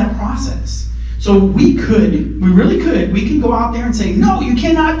follow that process. So we really could go out there and say, no, you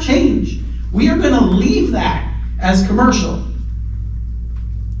cannot change. We are going to leave that as commercial.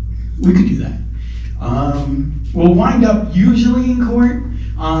 We could do that. We'll wind up usually in court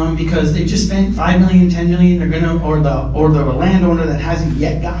because they just spent $5 million, $10 million. They're gonna, or the landowner that hasn't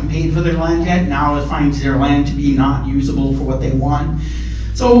yet gotten paid for their land yet now finds their land to be not usable for what they want.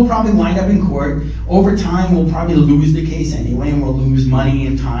 So we'll probably wind up in court. Over time, we'll probably lose the case anyway, and we'll lose money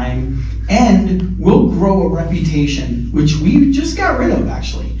and time, and we'll grow a reputation, which we just got rid of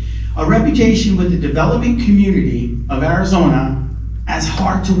actually, a reputation with the development community of Arizona as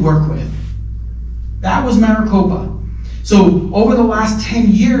hard to work with. That was Maricopa. So over the last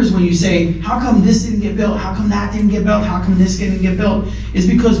 10 years, when you say, how come this didn't get built? How come that didn't get built? How come this didn't get built? It's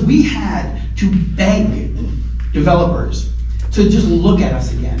because we had to beg developers to just look at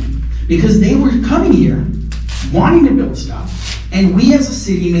us again. Because they were coming here, wanting to build stuff, and we as a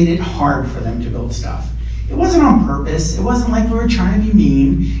city made it hard for them to build stuff. It wasn't on purpose. It wasn't like we were trying to be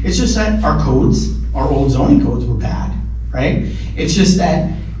mean. It's just that our codes, our old zoning codes were bad, right? It's just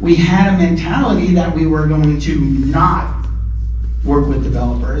that we had a mentality that we were going to not work with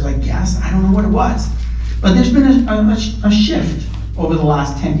developers, I guess. I don't know what it was. But there's been a shift over the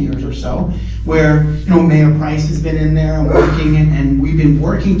last 10 years or so where, Mayor Price has been in there and working, and we've been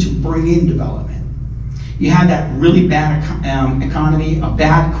working to bring in development. You had that really bad economy, a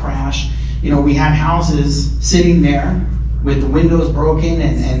bad crash. We had houses sitting there with the windows broken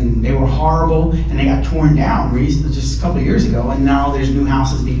and they were horrible and they got torn down just a couple of years ago, and now there's new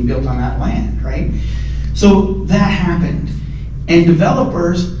houses being built on that land, right? So that happened, and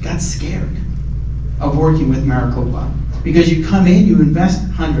developers got scared of working with Maricopa because you come in, you invest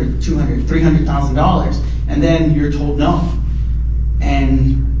 $100,000, $200,000, $300,000, and then you're told no,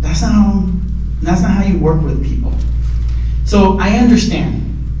 and that's not how you work with people. So I understand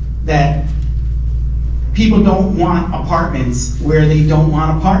that people don't want apartments where they don't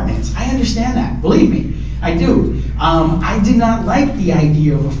want apartments. I understand that, believe me, I do. I did not like the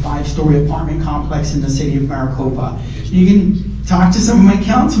idea of a 5-story apartment complex in the city of Maricopa. You can talk to some of my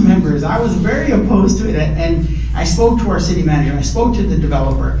council members. I was very opposed to it, and I spoke to our city manager, I spoke to the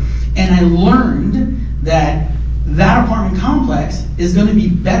developer, and I learned that that apartment complex is going to be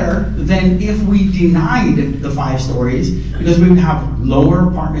better than if we denied the 5 stories, because we would have lower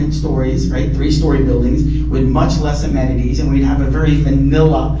apartment stories, right, 3-story buildings with much less amenities, and we'd have a very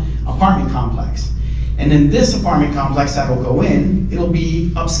vanilla apartment complex. And then this apartment complex that'll go in, it'll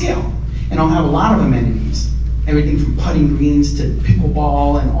be upscale, and it'll have a lot of amenities, everything from putting greens to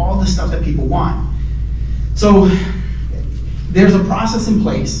pickleball and all the stuff that people want. So there's a process in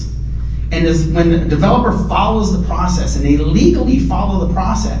place. And when the developer follows the process and they legally follow the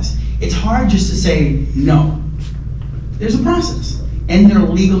process, it's hard just to say no. There's a process, and they're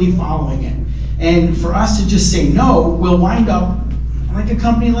legally following it. And for us to just say no, we'll wind up like a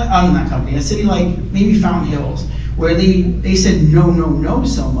company like, a city like maybe Fountain Hills, where they said no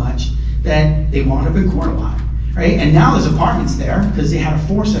so much that they wound up in court a lot, right? And now there's apartments there because they had to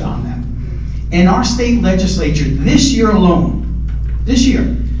force it on them. And our state legislature this year alone,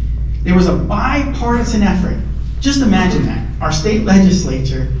 there was a bipartisan effort. Just imagine that. Our state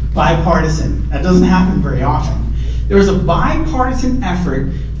legislature, bipartisan. That doesn't happen very often. There was a bipartisan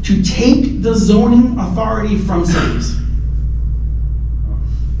effort to take the zoning authority from cities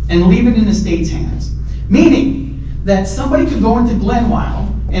and leave it in the state's hands. Meaning that somebody could go into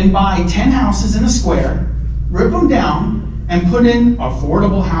Glenwild and buy 10 houses in a square, rip them down, and put in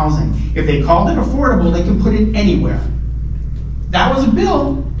affordable housing. If they called it affordable, they could put it anywhere. That was a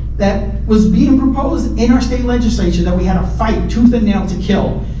bill that was being proposed in our state legislature that we had to fight tooth and nail to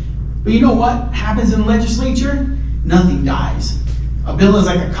kill But you know what happens in the legislature? Nothing dies. A bill is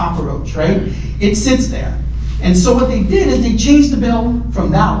like a cockroach, right? It sits there. And so what they did is they changed the bill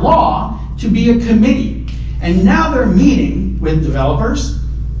from that law to be a committee. And now they're meeting with developers,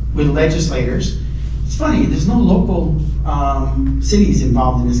 with legislators. It's funny, there's no local cities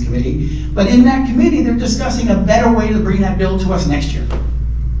involved in this committee, but in that committee, they're discussing a better way to bring that bill to us next year.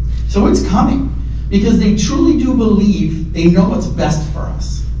 So it's coming, because they truly do believe they know what's best for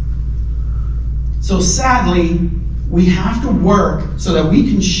us. So sadly, we have to work so that we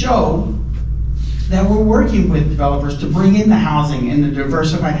can show that we're working with developers to bring in the housing and the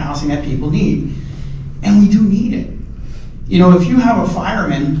diversified housing that people need. And we do need it. You know, if you have a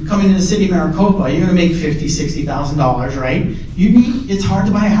fireman coming to the city of Maricopa, you're gonna make $50,000, $60,000, right? It's hard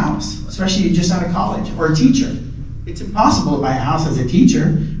to buy a house, especially just out of college, or a teacher. It's impossible to buy a house as a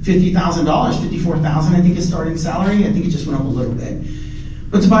teacher. $50,000, $54,000, I think is starting salary. I think it just went up a little bit.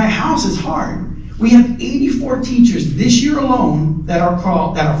 But to buy a house is hard. We have 84 teachers this year alone that are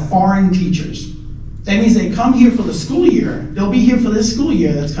foreign teachers. That means they come here for the school year. They'll be here for this school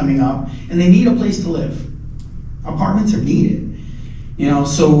year that's coming up, and they need a place to live. Apartments are needed, you know,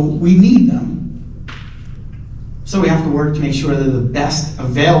 so we need them. So we have to work to make sure they're the best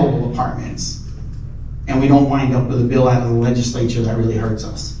available apartments, and we don't wind up with a bill out of the legislature that really hurts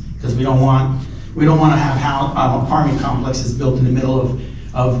us, because we don't want to have apartment complexes built in the middle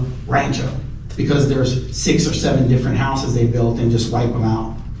of Rancho, because there's 6 or 7 different houses they built and just wipe them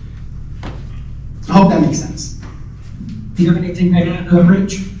out. I hope that makes sense. Do you have anything to add,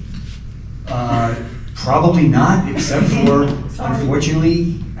 Rich? Probably not, except for,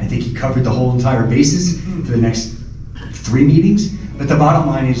 unfortunately, I think he covered the whole entire basis for the next 3 meetings. But the bottom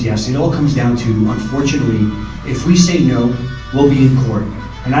line is, yes, it all comes down to, unfortunately, if we say no, we'll be in court.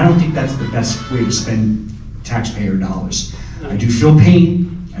 And I don't think that's the best way to spend taxpayer dollars. I do feel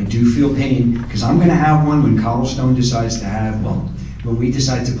pain, because I'm gonna have one when Cobblestone decides to have, well, when we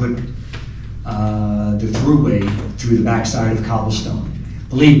decide to put the throughway through the backside of Cobblestone.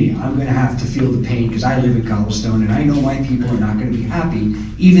 Believe me, I'm gonna have to feel the pain, because I live in Cobblestone, and I know my people are not gonna be happy,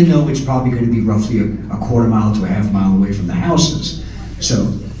 even though it's probably gonna be roughly a quarter mile to a half mile away from the houses.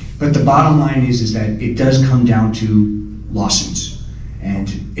 So, but the bottom line is that it does come down to lawsuits, and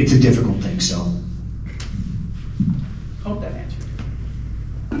it's a difficult thing, so. Hope that answered.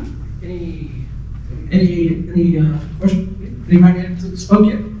 Any questions? Anybody spoke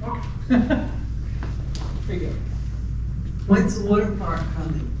yet? Okay. Very good. When's the water park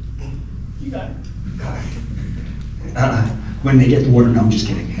coming? You got it. When they get the water, no, I'm just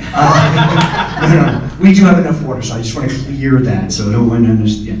kidding. No, we do have enough water, so I just want to clear that so no one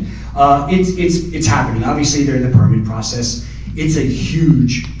understands. It's happening. Obviously, they're in the permit process. It's a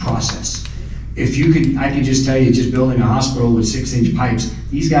huge process. If you could, I could just tell you, just building a hospital with 6-inch pipes,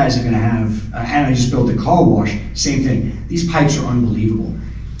 these guys are going to have, and I just built a car wash, same thing. These pipes are unbelievable.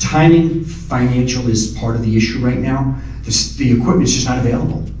 Timing, financial is part of the issue right now. The equipment's just not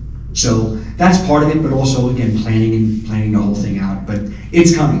available. So that's part of it, but also, again, planning the whole thing out. But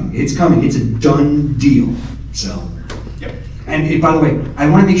it's coming, it's a done deal, so. Yep. And by the way, I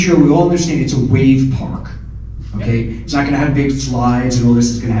want to make sure we all understand it's a wave park, okay? Yep. It's not gonna have big slides and all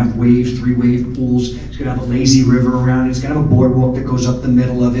this, it's gonna have waves, 3-wave pools, it's gonna have a lazy river around it, it's gonna have a boardwalk that goes up the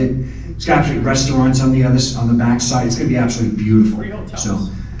middle of it, it's got actually restaurants on the back side, it's gonna be absolutely beautiful. So,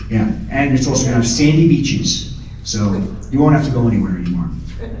 yeah, and it's also gonna have sandy beaches, so you won't have to go anywhere anymore.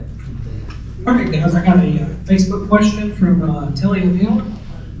 All right, guys, I got a Facebook question from Telly O'Neill.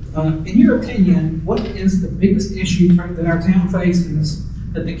 In your opinion, what is the biggest issue that our town faces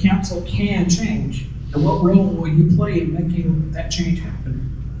that the council can change? And what role will you play in making that change happen?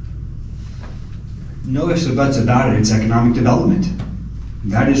 No ifs or buts about it, it's economic development.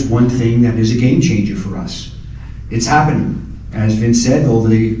 That is one thing that is a game changer for us. It's happening. As Vince said, over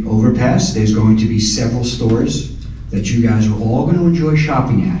the overpass, there's going to be several stores that you guys are all going to enjoy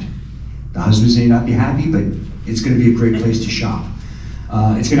shopping at. The husbands may not be happy, but it's going to be a great place to shop.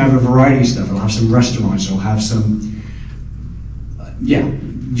 It's going to have a variety of stuff. It'll have some restaurants. It'll have some, yeah,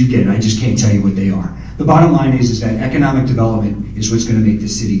 you get it. I just can't tell you what they are. The bottom line is that economic development is what's going to make the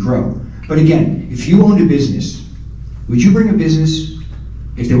city grow. But again, if you owned a business, would you bring a business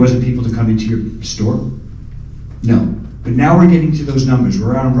if there wasn't people to come into your store? No. But now we're getting to those numbers.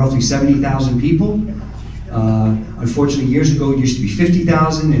 We're around roughly 70,000 people. Unfortunately, years ago it used to be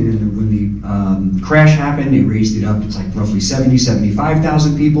 50,000, and then when the crash happened, they raised it up. It's like roughly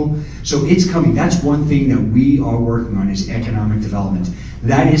 75,000 people. So it's coming. That's one thing that we are working on is economic development.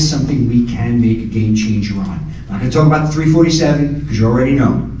 That is something we can make a game changer on. I'm not going to talk about the 347 because you already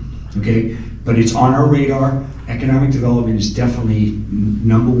know. Okay, but it's on our radar. Economic development is definitely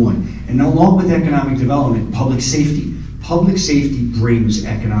number one. And along with economic development, public safety. Public safety brings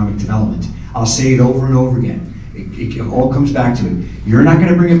economic development. I'll say it over and over again. It all comes back to it. You're not going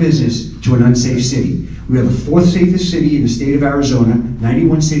to bring a business to an unsafe city. We are the 4th safest city in the state of Arizona,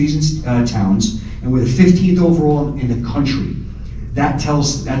 91 cities and towns, and we're the 15th overall in the country. That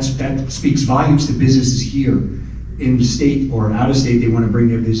speaks volumes to businesses here in the state or out of state. They want to bring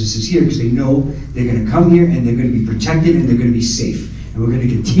their businesses here because they know they're going to come here and they're going to be protected and they're going to be safe. And we're going to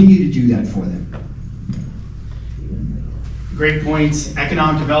continue to do that for them. Great points.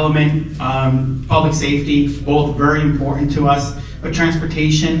 Economic development, public safety, both very important to us. But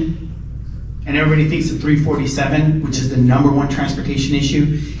transportation, and everybody thinks of 347, which is the #1 transportation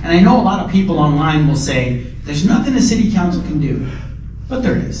issue. And I know a lot of people online will say, there's nothing the city council can do. But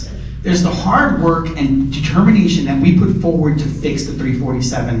there is. There's the hard work and determination that we put forward to fix the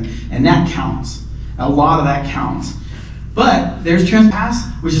 347, and that counts. A lot of that counts. But there's Transpass,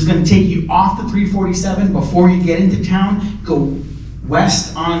 which is going to take you off the 347 before you get into town, go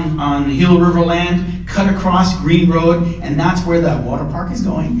west on Hill River Land, cut across Green Road, and that's where the water park is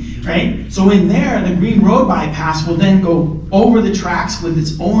going, right? So in there, the Green Road bypass will then go over the tracks with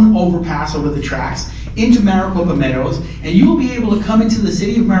its own overpass over the tracks into Maricopa Meadows, and you will be able to come into the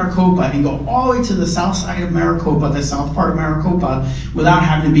city of Maricopa and go all the way to the south side of Maricopa, the south part of Maricopa, without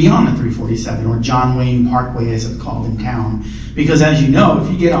having to be on the 347 or John Wayne Parkway as it's called in town. Because as you know, if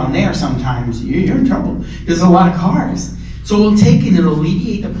you get on there sometimes, you're in trouble. There's a lot of cars. So it'll take and it'll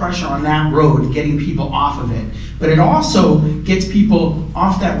alleviate the pressure on that road, getting people off of it. But it also gets people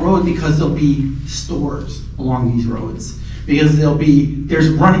off that road because there'll be stores along these roads. Because they're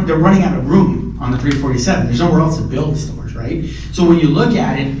running out of room on the 347. There's nowhere else to build stores, right? So when you look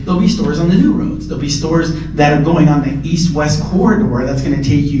at it, there'll be stores on the new roads. There'll be stores that are going on the east-west corridor that's going to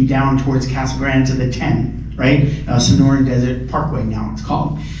take you down towards Casa Grande to the 10, right? Sonoran Desert Parkway now it's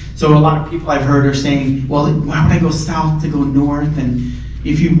called. So a lot of people I've heard are saying, well, why would I go south to go north? And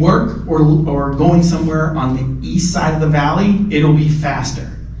if you work or going somewhere on the east side of the valley, it'll be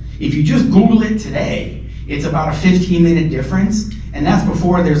faster. If you just Google it today, it's about a 15-minute difference, and that's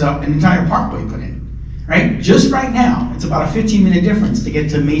before there's an entire parkway put in, right? Just right now, it's about a 15-minute difference to get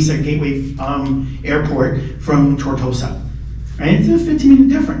to Mesa Gateway Airport from Tortosa, right? It's a 15-minute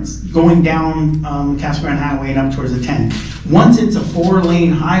difference going down Casa Grande Highway and up towards the 10. Once it's a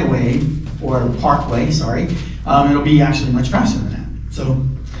 4-lane highway, or parkway, sorry, it'll be actually much faster than that. So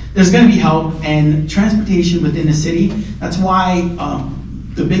there's gonna be help, and transportation within the city, that's why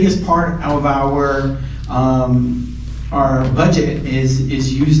the biggest part of our budget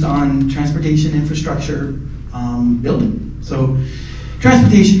is used on transportation infrastructure building. So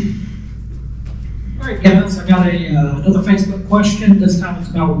transportation. All right, guys, I got another Facebook question. This time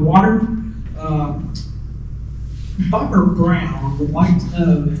it's about water. Barbara Brown would like to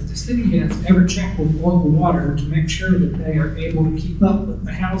know if the city has ever checked with local water to make sure that they are able to keep up with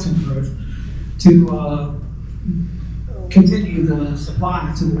the housing growth to continue the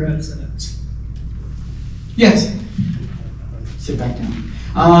supply to the residents. Yes. Sit back down.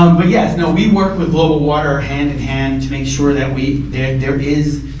 But yes, no, we work with Global Water hand in hand to make sure that there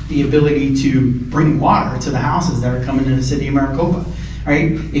is the ability to bring water to the houses that are coming to the city of Maricopa.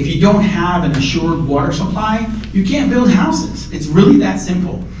 Right? If you don't have an assured water supply, you can't build houses. It's really that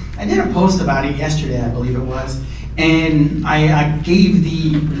simple. I did a post about it yesterday, I believe it was, and I gave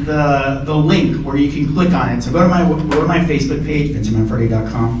the link where you can click on it. So go to my Facebook page,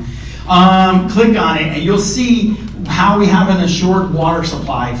 vincentmanfredi.com. Click on it and you'll see how we have an assured water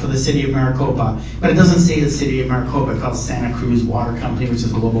supply for the city of Maricopa. But it doesn't say the city of Maricopa, it's called Santa Cruz Water Company, which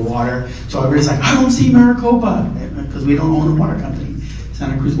is Global Water. So everybody's like, I don't see Maricopa, because we don't own a water company.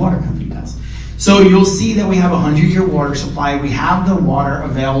 Santa Cruz Water Company does. So you'll see that we have a 100-year water supply. We have the water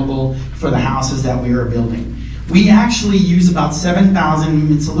available for the houses that we are building. We actually use about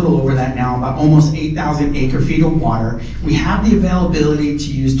 7,000, it's a little over that now, about almost 8,000 acre-feet of water. We have the availability to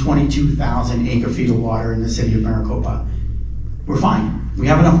use 22,000 acre-feet of water in the city of Maricopa. We're fine. We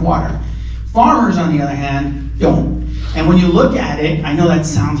have enough water. Farmers, on the other hand, don't. And when you look at it, I know that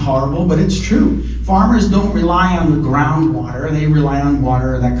sounds horrible, but it's true. Farmers don't rely on the groundwater. They rely on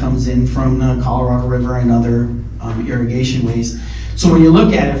water that comes in from the Colorado River and other irrigation ways. So when you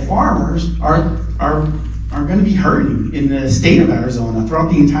look at it, farmers are going to be hurting in the state of Arizona, throughout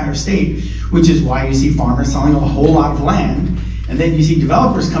the entire state, which is why you see farmers selling a whole lot of land, and then you see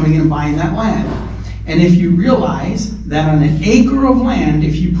developers coming in and buying that land. And if you realize that on an acre of land,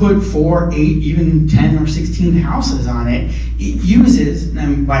 if you put 4, 8, even 10 or 16 houses on it, it uses,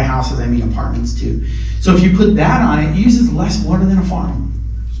 and by houses I mean apartments too. So if you put that on it, it uses less water than a farm.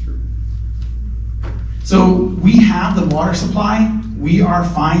 So we have the water supply. We are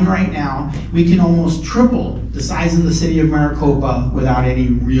fine right now. We can almost triple the size of the city of Maricopa without any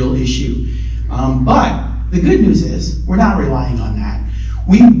real issue. But the good news is we're not relying on that.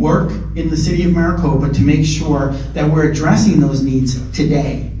 We work in the city of Maricopa to make sure that we're addressing those needs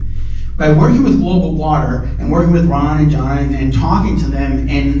today. By working with Global Water and working with Ron and John and talking to them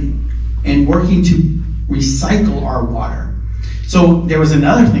and working to recycle our water. So there was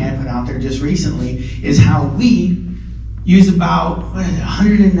another thing I put out there just recently is how we use about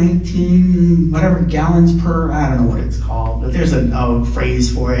 119 whatever gallons per, I don't know what it's called, but there's a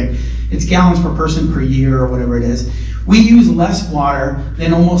phrase for it. It's gallons per person per year or whatever it is. We use less water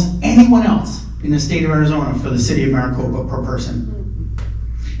than almost anyone else in the state of Arizona for the city of Maricopa per person.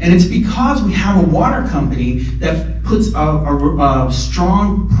 And it's because we have a water company that puts a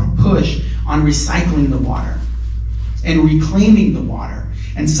strong push on recycling the water and reclaiming the water.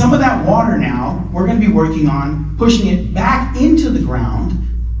 And some of that water now, we're going to be working on pushing it back into the ground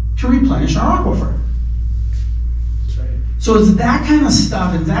to replenish our aquifer. So it's that kind of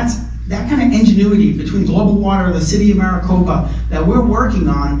stuff, and that's that kind of ingenuity between Global Water and the city of Maricopa that we're working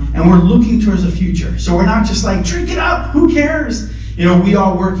on, and we're looking towards the future. So we're not just like, drink it up, who cares? You know, we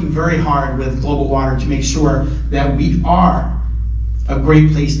are working very hard with Global Water to make sure that we are a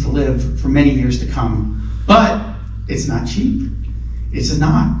great place to live for many years to come. But it's not cheap. It's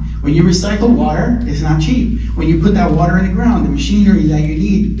not. When you recycle water, it's not cheap. When you put that water in the ground, the machinery that you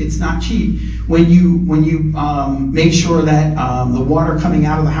need, it's not cheap. When you make sure that the water coming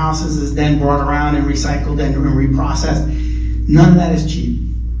out of the houses is then brought around and recycled and reprocessed, none of that is cheap.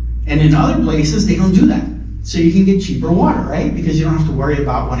 And in other places, they don't do that. So you can get cheaper water, right? Because you don't have to worry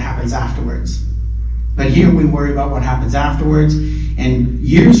about what happens afterwards. But here we worry about what happens afterwards. And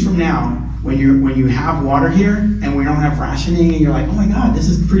years from now, when you have water here and we don't have rationing and you're like, oh my God, this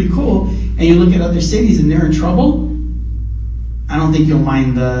is pretty cool, and you look at other cities and they're in trouble, I don't think you'll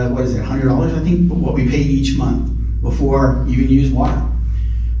mind the, what is it, $100 I think, what we pay each month before you can use water.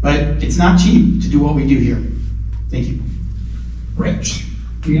 But it's not cheap to do what we do here. Thank you. Rich,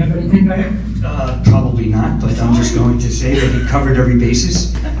 do you have anything to add? Probably not, but I'm just going to say that he covered every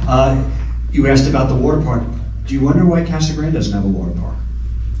basis. You asked about the water park. Do you wonder why Casa Grande doesn't have a water park?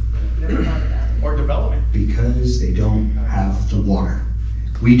 Or development. Because they don't have the water.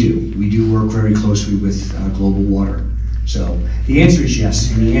 We do. We do work very closely with Global Water. So the answer is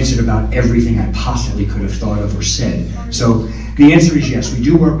yes, and he answered about everything I possibly could have thought of or said. So the answer is yes, we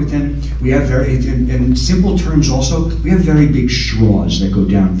do work with them. We have very, in simple terms also, we have very big straws that go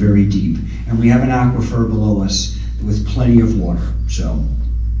down very deep, and we have an aquifer below us with plenty of water. So,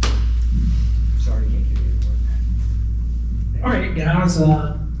 sorry, I can't give you more than that. All right, guys.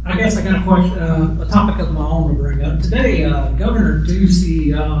 I guess I got a question, a topic of my own to bring up. Today, Governor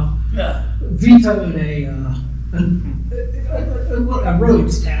Ducey vetoed a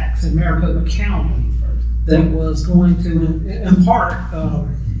roads tax in Maricopa County that was going to, in part,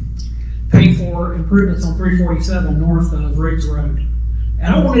 pay for improvements on 347 north of Riggs Road.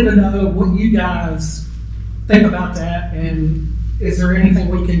 And I wanted to know what you guys think about that, and is there anything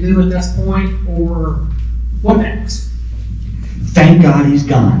we can do at this point, or what next? Thank God he's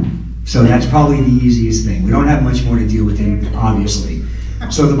gone. So that's probably the easiest thing. We don't have much more to deal with him, obviously.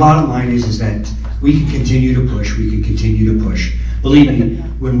 So the bottom line is that we can continue to push, we can continue to push. Believe me,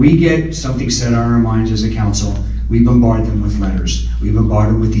 when we get something set on our minds as a council, we bombard them with letters, we bombard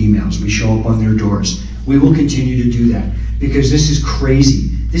them with emails, we show up on their doors. We will continue to do that because this is crazy.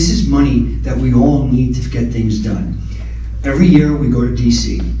 This is money that we all need to get things done. Every year we go to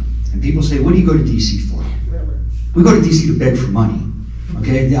DC, and people say, what do you go to DC for? We go to DC to beg for money,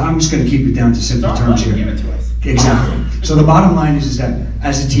 okay? I'm just gonna keep it down to simple terms here. Give it to us. Exactly. So the bottom line is that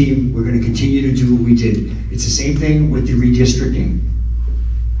as a team, we're gonna continue to do what we did. It's the same thing with the redistricting.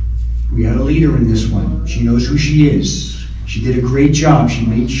 We had a leader in this one. She knows who she is. She did a great job. She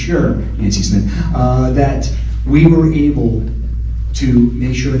made sure, Nancy Smith, that we were able to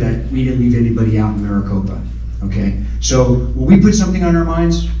make sure that we didn't leave anybody out in Maricopa, okay? So when we put something on our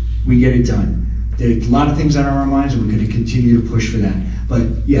minds, we get it done. There's a lot of things on our minds, and we're going to continue to push for that. But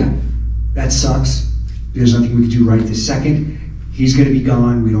yeah, that sucks. There's nothing we can do right this second. He's going to be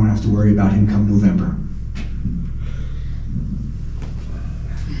gone. We don't have to worry about him come November.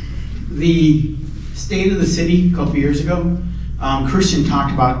 The state of the city a couple years ago, Christian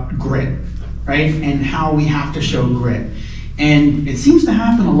talked about grit, right? And how we have to show grit. And it seems to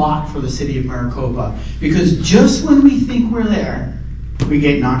happen a lot for the city of Maricopa, because just when we think we're there, we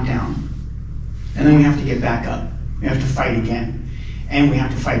get knocked down. And then we have to get back up. We have to fight again. And we have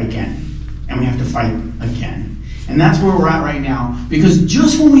to fight again. And we have to fight again. And that's where we're at right now. Because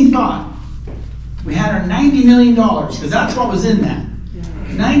just when we thought We had our $90 million, because that's what was in that.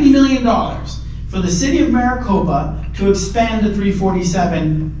 $90 million for the city of Maricopa to expand the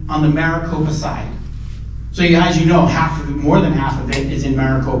 347 on the Maricopa side. So as you know, half of it, more than half of it is in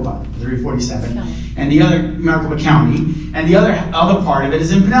Maricopa, 347, and the other, Maricopa County, and the other part of it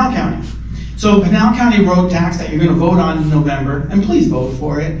is in Pinal County. So Pinal County road tax that you're going to vote on in November, and please vote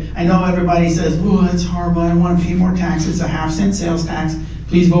for it. I know everybody says, oh, it's horrible, I don't want to pay more tax, it's a half-cent sales tax.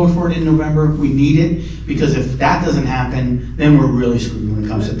 Please vote for it in November. We need it, because if that doesn't happen, then we're really screwed when it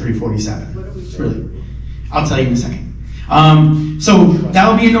comes to 347. It's really, I'll tell you in a second. So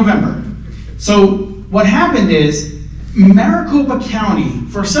that'll be in November. So what happened is Maricopa County,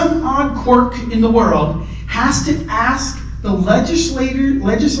 for some odd quirk in the world, has to ask the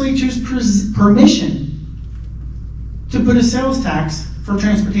legislature's permission to put a sales tax for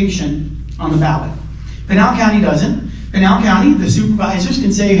transportation on the ballot. Pinal County doesn't. Pinal County, the supervisors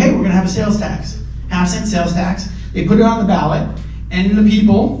can say, hey, we're going to have a sales tax, half-cent sales tax. They put it on the ballot, and the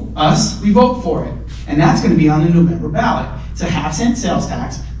people, us, we vote for it. And that's going to be on the November ballot. It's a half-cent sales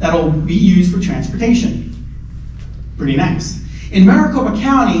tax that'll be used for transportation. Pretty nice. In Maricopa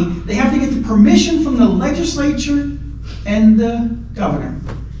County, they have to get the permission from the legislature and the governor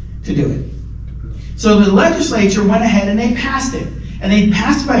to do it. So the legislature went ahead and they passed it. And they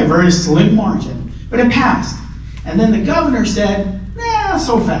passed it by a very slim margin, but it passed. And then the governor said, nah,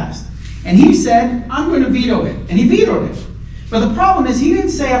 so fast. And he said, I'm going to veto it. And he vetoed it. But the problem is he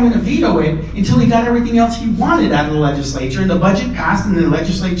didn't say I'm going to veto it until he got everything else he wanted out of the legislature. And the budget passed and the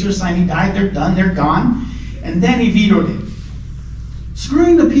legislature signed, he died, they're done, they're gone. And then he vetoed it.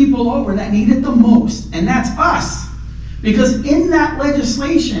 Screwing the people over that need it the most. And that's us. Because in that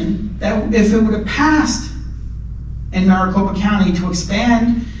legislation, that if it would have passed in Maricopa County to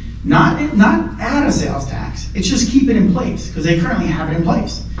expand, not add a sales tax, it's just keep it in place, because they currently have it in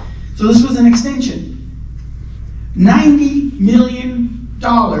place. So this was an extension. $90 million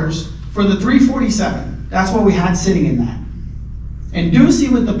for the 347. That's what we had sitting in that. And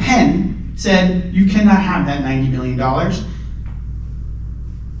Ducey with the pen said, you cannot have that $90 million.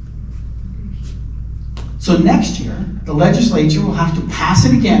 So next year, the legislature will have to pass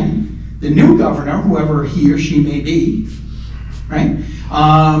it again. The new governor, whoever he or she may be, right?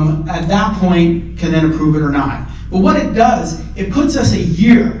 At that point, can then approve it or not. But what it does, it puts us a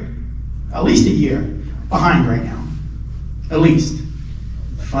year, at least a year, behind right now. At least.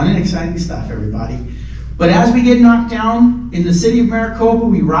 Fun and exciting stuff, everybody. But as we get knocked down in the city of Maricopa,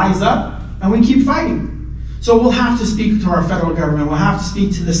 we rise up and we keep fighting. So we'll have to speak to our federal government, we'll have to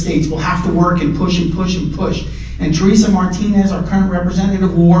speak to the states, we'll have to work and push and push and push. And Teresa Martinez, our current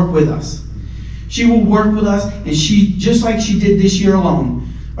representative, will work with us. She will work with us, and she, just like she did this year alone,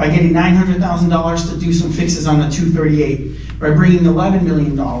 by getting $900,000 to do some fixes on the 238, by bringing $11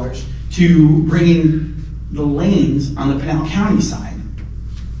 million to bringing the lanes on the Pinal County side.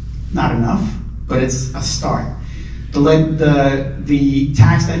 Not enough, but it's a start. The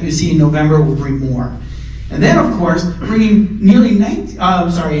tax that you see in November will bring more. And then, of course, bringing nearly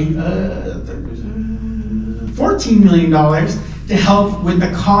 $14 million to help with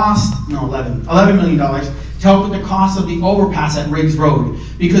the cost, $11 million to help with the cost of the overpass at Riggs Road.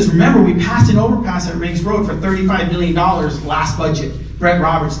 Because remember, we passed an overpass at Riggs Road for $35 million last budget. Brett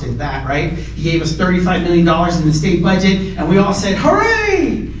Roberts did that, right? He gave us $35 million in the state budget, and we all said,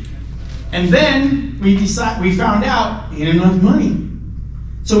 hooray! And then we found out he didn't have enough money.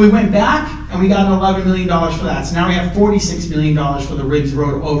 So we went back and we got $11 million for that. So now we have $46 million for the Riggs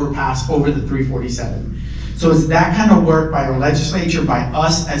Road overpass over the 347. So it's that kind of work by the legislature, by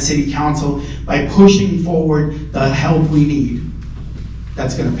us as city council, by pushing forward the help we need,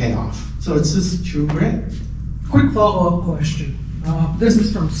 that's going to pay off. So it's just true grit. Quick follow-up question. This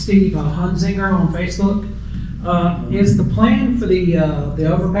is from Steve Hunzinger on Facebook. Is the plan for the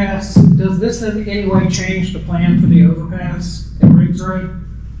overpass, does this in any way change the plan for the overpass at Riggs Road?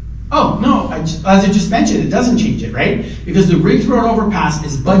 Oh, no, as I just mentioned, it doesn't change it, right? Because the Riggs Road overpass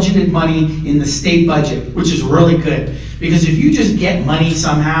is budgeted money in the state budget, which is really good. Because if you just get money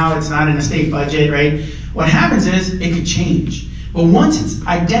somehow, it's not in a state budget, right? What happens is it could change. But once it's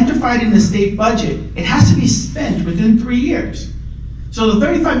identified in the state budget, it has to be spent within 3 years. So the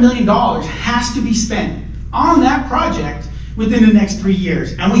 $35 million has to be spent on that project within the next 3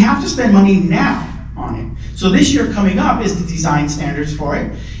 years. And we have to spend money now on it. So this year coming up is the design standards for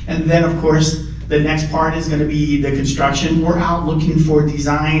it. And then, of course, the next part is going to be the construction. We're out looking for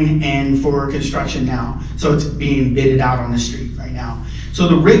design and for construction now. So it's being bidded out on the street right now. So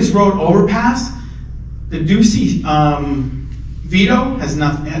the Riggs Road overpass, the Ducey veto has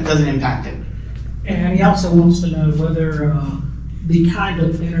nothing, it doesn't impact it. And he also wants to know whether the kind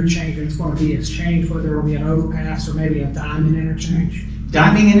of interchange that's going to be exchanged, whether it'll be an overpass or maybe a diamond interchange?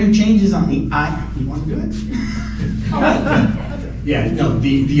 Diamond interchange is on the you want to do it? Yeah, no,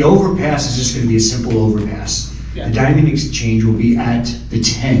 the overpass is just gonna be a simple overpass. Yeah. The diamond exchange will be at the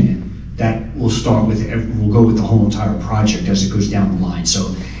 10 that will start with, we'll go with the whole entire project as it goes down the line.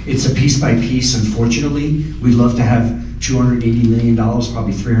 So it's a piece by piece, unfortunately. We'd love to have $280 million,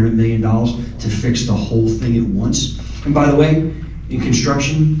 probably $300 million to fix the whole thing at once. And by the way, in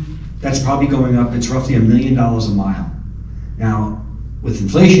construction, that's probably going up, it's roughly $1 million a mile. Now, with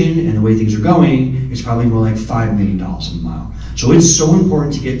inflation and the way things are going, it's probably more like $5 million a mile. So it's so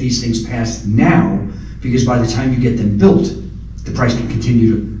important to get these things passed now, because by the time you get them built, the price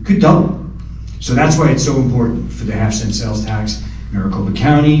could double. So that's why it's so important for the half-cent sales tax, Maricopa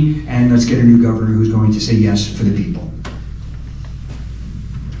County, and let's get a new governor who's going to say yes for the people.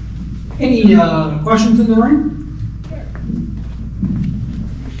 Any questions in the room?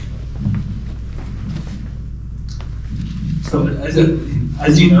 So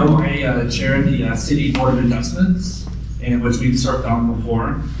as you know, I chair the City Board of Adjustments, and which we've served on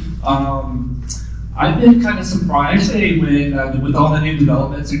before. I've been kind of surprised when, with all the new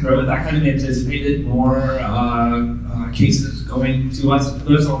developments and growth, I kind of anticipated more cases going to us. For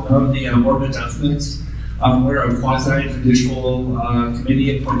those who don't know, the Board of Adjustments, we're a quasi-judicial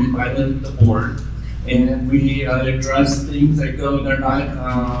committee appointed by the board, and we address things that they're not,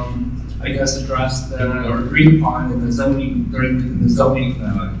 I guess, addressed or agreed upon in the zoning, during the zoning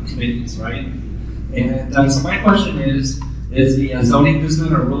committees, right? And so my question is the zoning just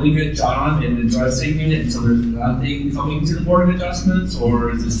doing a really good job in addressing it, and so there's nothing coming to the Board of Adjustments,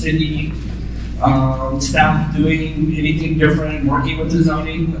 or is the city staff doing anything different, working with the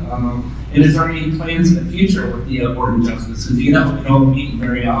zoning? And is there any plans in the future with the Board of Adjustments? Because we don't meet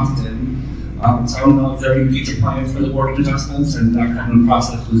very often, so I don't know if there are any future plans for the Board of Adjustments and that kind of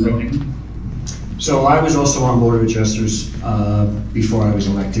process with zoning. So I was also on Board of Adjusters before I was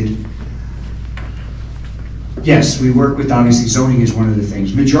elected. Yes, we work with, obviously, zoning is one of the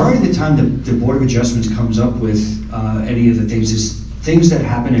things. Majority of the time, the Board of Adjustments comes up with any of the things is things that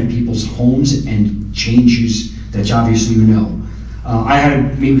happen at people's homes and changes that obviously you know. I had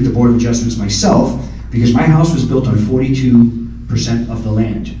to meet with the Board of Adjustments myself because my house was built on 42% of the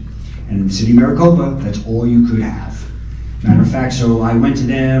land. And in the city of Maricopa, that's all you could have. Matter of fact, so I went to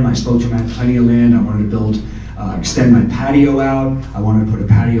them, I spoke to them, I had plenty of land, I wanted to build, extend my patio out, I wanted to put a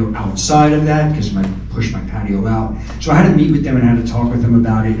patio outside of that because I pushed my patio out. So I had to meet with them and I had to talk with them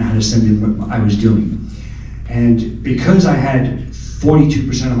about it and I had to send in what I was doing. And because I had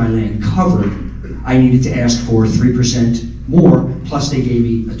 42% of my land covered, I needed to ask for 3% more, plus they gave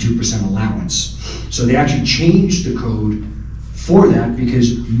me a 2% allowance. So they actually changed the code for that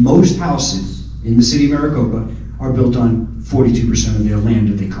because most houses in the city of Maricopa are built on 42% of their land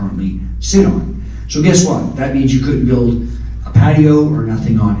that they currently sit on. So guess what? That means you couldn't build a patio or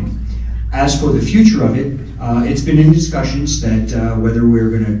nothing on it. As for the future of it, it's been in discussions that whether we're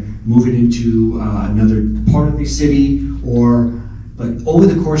going to move it into another part of the city but over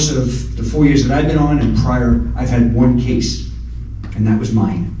the course of the 4 years that I've been on and prior, I've had one case, and that was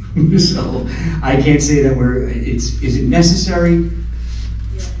mine. So I can't say that is it necessary?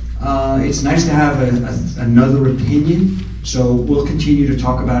 It's nice to have another opinion, so we'll continue to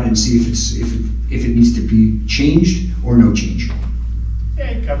talk about it and see if it needs to be changed or no change. Yeah,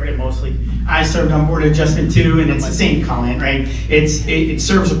 I covered it mostly. I served on Board of Adjustment too, and it's the same comment, right? It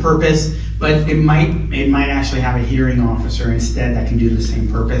serves a purpose, but it might actually have a hearing officer instead that can do the same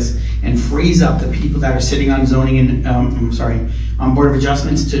purpose and frees up the people that are sitting on zoning and on Board of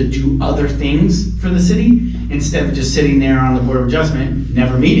Adjustments to do other things for the city instead of just sitting there on the Board of Adjustment,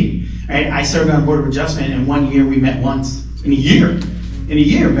 never meeting. Right? I served on Board of Adjustment, and 1 year we met once. In a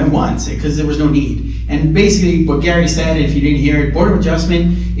year, met once because there was no need. And basically, what Gary said, if you didn't hear it, Board of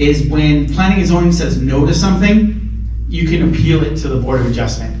Adjustment is when planning and zoning says no to something, you can appeal it to the Board of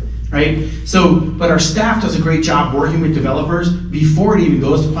Adjustment, right? So, but our staff does a great job working with developers before it even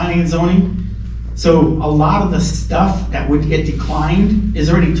goes to planning and zoning. So a lot of the stuff that would get declined is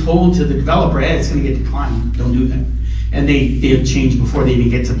already told to the developer, hey, it's gonna get declined, don't do that. And they've changed before they even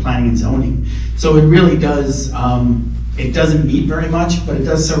get to planning and zoning. So it really does, it doesn't meet very much, but it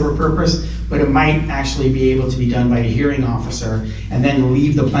does serve a purpose, but it might actually be able to be done by a hearing officer and then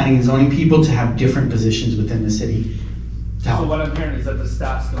leave the planning and zoning people to have different positions within the city. So what I'm hearing is that the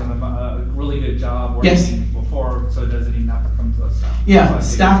staff's doing a really good job Yes. working before, so it doesn't even have to come to us now. Yeah,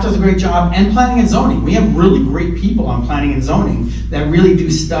 staff does a great job, and planning and zoning. We have really great people on planning and zoning that really do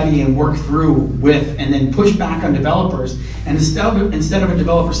study and work through with, and then push back on developers. And instead of a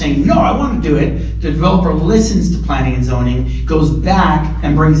developer saying, no, I want to do it, the developer listens to planning and zoning, goes back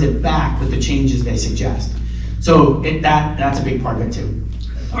and brings it back with the changes they suggest. So that's a big part of it too.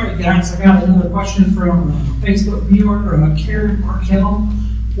 All right, guys, I got another question from Facebook viewer, Karen Markell.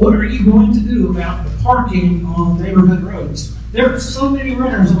 What are you going to do about the parking on neighborhood roads? There are so many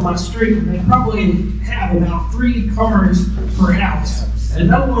renters on my street, and they probably have about 3 cars per house, and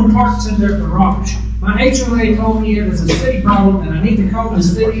no one parks in their garage. My HOA told me it is a city problem, and I need to call the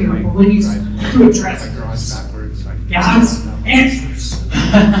city and the police to address it. Guys, answers.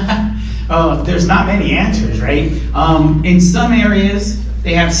 There's not many answers, right? In some areas,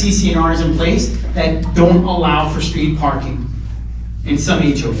 they have CC&Rs in place that don't allow for street parking in some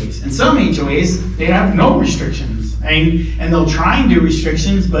HOAs. In some HOAs, they have no restrictions. And they'll try and do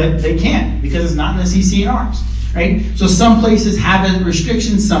restrictions, but they can't because it's not in the CC&Rs, right? So some places have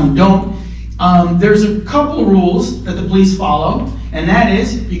restrictions, some don't. There's a couple of rules that the police follow, and that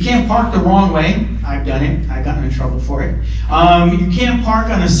is you can't park the wrong way. I've done it. I've gotten in trouble for it. You can't park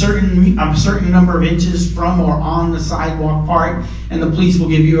on a certain number of inches from or on the sidewalk part, and the police will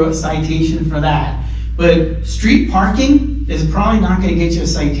give you a citation for that. But street parking is probably not going to get you a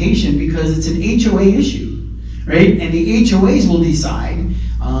citation because it's an HOA issue, right? And the HOAs will decide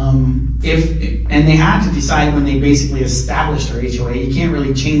and they had to decide when they basically established their HOA. You can't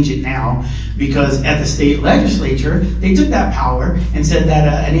really change it now because at the state legislature, they took that power and said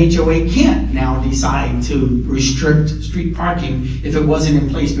that an HOA can't now decide to restrict street parking if it wasn't in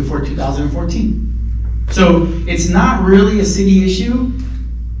place before 2014. So it's not really a city issue.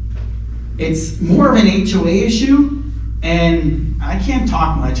 It's more of an HOA issue, and I can't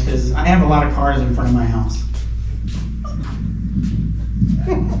talk much because I have a lot of cars in front of my house.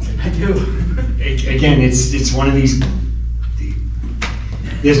 I do. Again, it's one of these,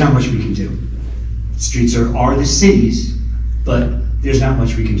 there's not much we can do. Streets are the cities, but there's not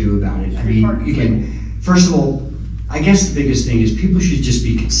much we can do about it. I mean, again, first of all, I guess the biggest thing is people should just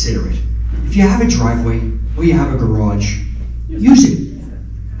be considerate. If you have a driveway or you have a garage, use it.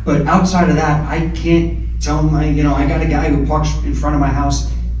 But outside of that, I can't tell my, I got a guy who parks in front of my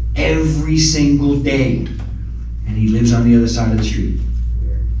house every single day, and he lives on the other side of the street.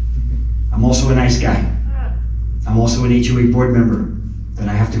 I'm also a nice guy. I'm also an HOA board member that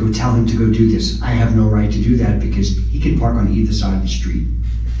I have to go tell him to go do this. I have no right to do that because he can park on either side of the street.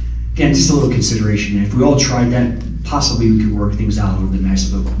 Again, just a little consideration. If we all tried that, possibly we could work things out a little bit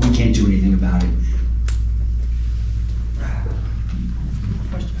nicer, but we can't do anything about it.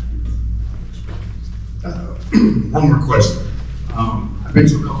 One more question. I've been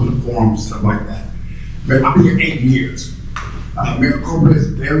to a couple of forums, stuff like that. But I've been here 8 years. Maricopa is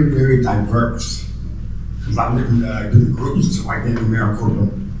very, very diverse. There's a lot of different groups and stuff like that in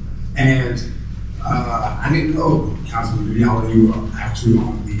Maricopa. And I didn't know, Councilman Vitiello, you were actually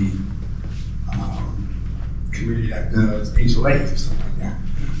on the committee that does HOAs and stuff like that.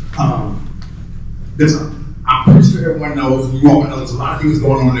 I'm pretty sure everyone knows, you all know, there's a lot of things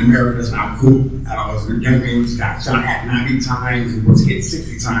going on in America that's not cool at all. So the young man just got shot at 90 times and was hit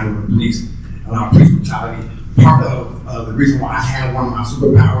 60 times with police, a lot of police brutality. Part of the reason why I had one of my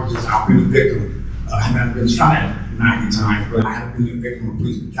superpowers is I've been a victim. I haven't been shot at 90 times, but I have been a victim of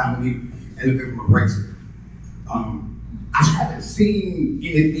police brutality and a victim of racism. I haven't seen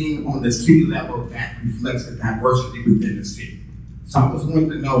anything on the city level that reflects the diversity within the city. So I was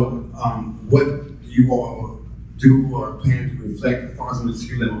wanting to know what you all do or plan to reflect as far as on the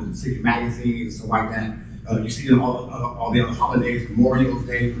city level, the city magazines, stuff like that. You see it all the other holidays, Memorial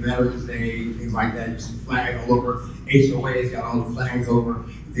Day, Veterans Day, things like that. You see flags all over. HOA's got all the flags over.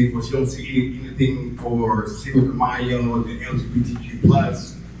 Things, but you don't see anything for Cinco de Mayo, the LGBTQ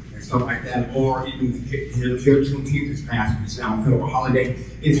plus, and stuff like that. Or even here Juneteenth this past week, it's now a federal holiday.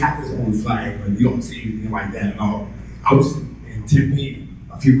 It has its own flag, but you don't see anything like that at all. I was in Tempe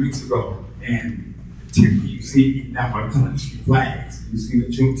a few weeks ago, and Tempe, you see now my country flags. You see the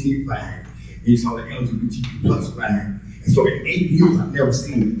Juneteenth flag. And you saw the LGBTQ plus flag. And so in 8 years, I've never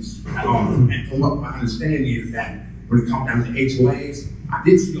seen this at all. And from what my understanding is that when it comes down to HOAs, I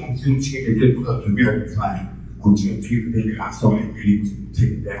did see on Juneteenth they did put up the American flag on Juneteenth, but then I saw it really was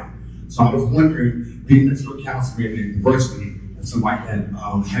taken down. So I was wondering, being a true councilman in diversity and stuff like that,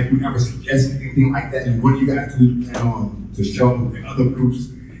 have you ever suggested anything like that? And what do you guys do to show the other groups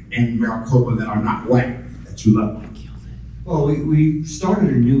in Maricopa that are not white that you love? Well, we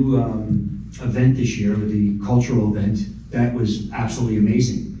started a new event this year with the cultural event that was absolutely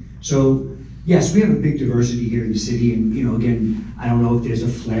amazing. So yes, we have a big diversity here in the city, and again, I don't know if there's a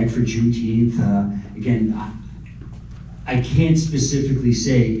flag for Juneteenth. Again, I can't specifically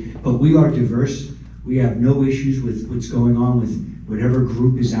say, but we are diverse. We have no issues with what's going on with whatever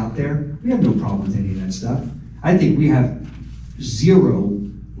group is out there. We have no problem with any of that stuff. I think we have zero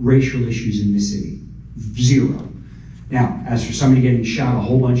racial issues in this city. Zero. Now, as for somebody getting shot a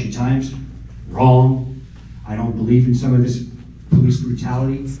whole bunch of times, wrong. I don't believe in some of this police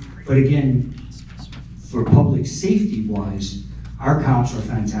brutality. But again, for public safety wise, our cops are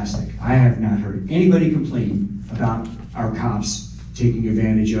fantastic. I have not heard anybody complain about our cops taking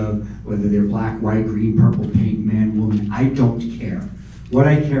advantage of, whether they're black, white, green, purple, pink, man, woman. I don't care. What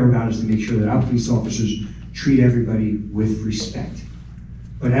I care about is to make sure that our police officers treat everybody with respect.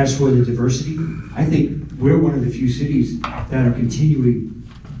 But as for the diversity, I think we're one of the few cities that are continuing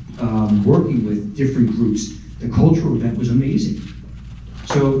working with different groups. The cultural event was amazing.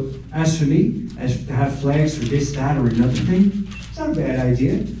 So as for me, as to have flags for this, that, or another thing, it's not a bad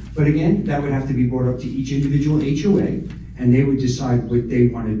idea. But again, that would have to be brought up to each individual HOA, and they would decide what they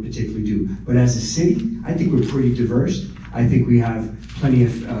want to particularly do. But as a city, I think we're pretty diverse. I think we have plenty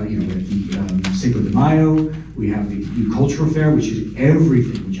of, the Cinco de Mayo, we have the New Cultural Fair, which is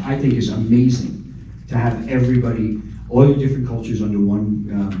everything, which I think is amazing to have everybody, all your different cultures under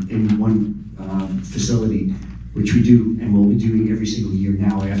one, in one facility, which we do and will be doing every single year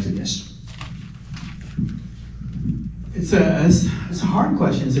now after this. It's a hard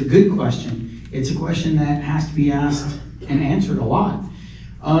question. It's a good question. It's a question that has to be asked and answered a lot.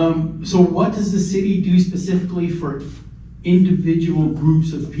 So what does the city do specifically for individual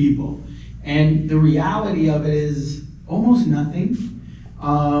groups of people? And the reality of it is almost nothing.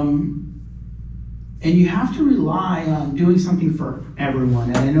 And you have to rely on doing something for everyone.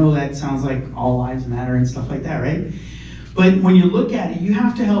 And I know that sounds like all lives matter and stuff like that, right? But when you look at it, you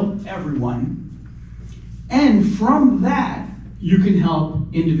have to help everyone. And from that, you can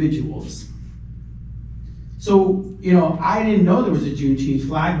help individuals. So, I didn't know there was a Juneteenth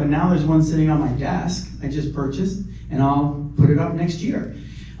flag, but now there's one sitting on my desk I just purchased, and I'll put it up next year.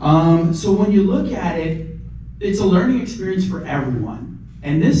 So when you look at it, it's a learning experience for everyone.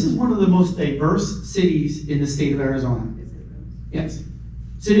 And this is one of the most diverse cities in the state of Arizona. Yes,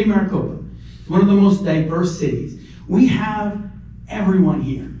 City of Maricopa. It's one of the most diverse cities. We have everyone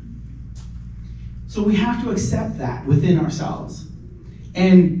here. So we have to accept that within ourselves.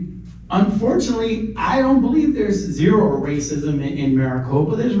 And unfortunately, I don't believe there's zero racism in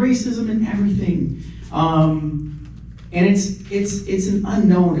Maricopa. There's racism in everything. And it's an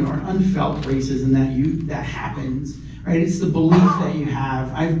unknown or unfelt racism that happens, right? It's the belief that you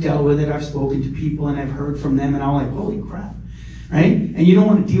have. I've dealt with it, I've spoken to people, and I've heard from them, and I'm like, holy crap, right? And you don't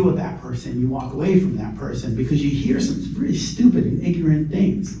want to deal with that person. You walk away from that person because you hear some really stupid and ignorant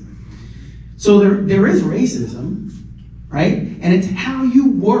things. So there is racism, right? And it's how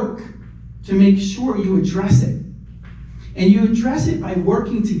you work to make sure you address it. And you address it by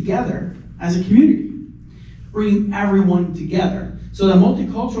working together as a community, bringing everyone together. So the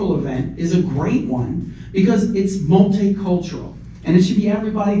multicultural event is a great one because it's multicultural. And it should be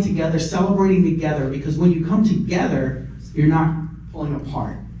everybody together, celebrating together, because when you come together, you're not pulling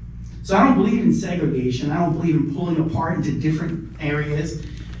apart. So I don't believe in segregation. I don't believe in pulling apart into different areas.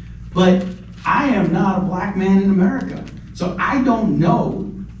 But I am not a black man in America. So I don't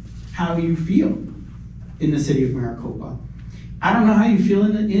know how you feel in the city of Maricopa. I don't know how you feel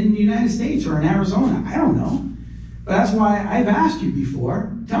in the United States or in Arizona. I don't know. But that's why I've asked you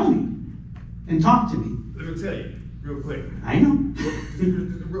before, tell me and talk to me. Let me tell you, real quick. I know.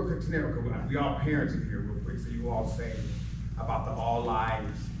 Real quick scenario, because we all parents in here real quick, so you all say about the all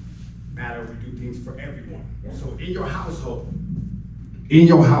lives matter, we do things for everyone. So in your household,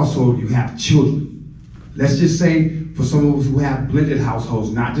 you have children. Let's just say for some of us who have blended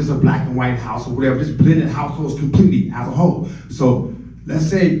households, not just a black and white household, whatever, just blended households completely as a whole. So let's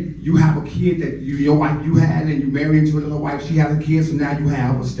say you have a kid that your wife you had, and you marry into another wife, she has a kid, so now you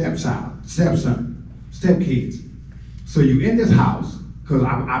have a stepchild, stepson, stepkids. So you in this house, because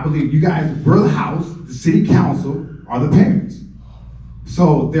I believe you guys were the house, the city council are the parents.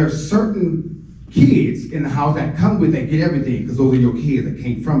 So there's certain kids in the house that come with, that get everything, because those are your kids that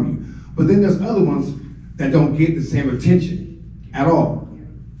came from you. But then there's other ones that don't get the same attention at all.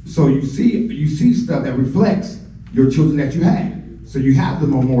 So you see stuff that reflects your children that you had. So you have the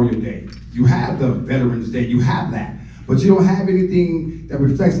Memorial Day, you have the Veterans Day, you have that. But you don't have anything that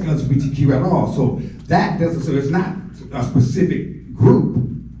reflects LGBTQ at all. So that doesn't, so it's not a specific group,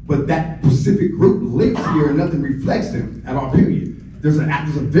 but that specific group lives here and nothing reflects them at all, period. There's a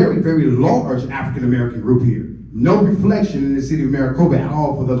very, very large African American group here. no reflection in the city of Maricopa at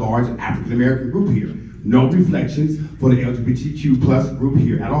all for the large African American group here. No reflections for the LGBTQ plus group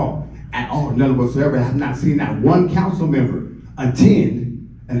here at all. At all, none whatsoever. I have not seen that one council member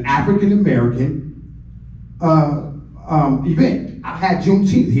attend an African American event. I've had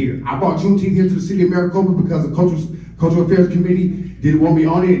Juneteenth here. I brought Juneteenth here to the city of Maricopa because the Cultural Affairs Committee didn't want me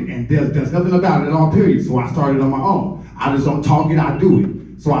on it, and there's nothing about it at all, period. So I started on my own. I just don't talk it, I do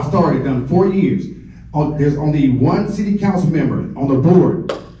it. So I started, done 4 years. There's only one city council member on the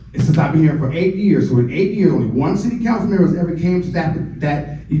board. And since I've been here for 8 years, so in 8 years, only one city council member has ever came to that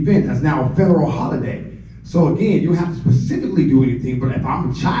event. That's now a federal holiday. So again, you don't have to specifically do anything, but if I'm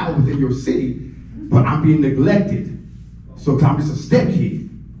a child within your city, but I'm being neglected, so I'm just a step kid.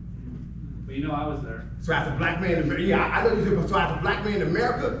 But you know, I was there. So as a black man in America, yeah, I know you said, but so as a black man in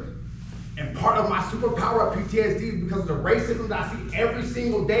America, and part of my superpower of PTSD is because of the racism that I see every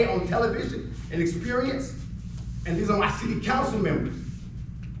single day on television and experience. And these are my city council members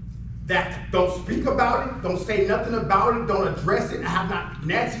that don't speak about it, don't say nothing about it, don't address it. I have not,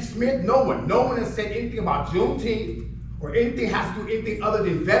 Nancy Smith, no one has said anything about Juneteenth or anything has to do anything other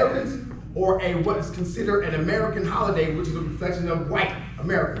than veterans or what is considered an American holiday, which is a reflection of white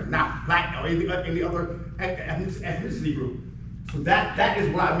America, not black or any other ethnicity group. So that is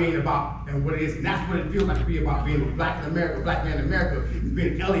what I mean about, and what it is, and that's what it feels like to be about being a black in America, black man in America, is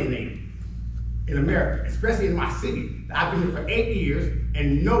being alienated in America, especially in my city. I've been here for 8 years,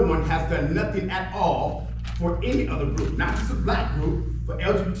 and no one has done nothing at all for any other group, not just a black group, for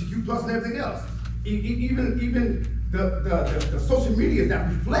LGBTQ plus and everything else. Even the social media that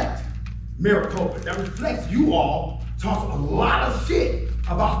reflect Maricopa, that reflects you all, talks a lot of shit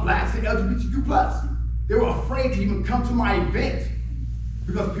about blacks and LGBTQ plus. They were afraid to even come to my event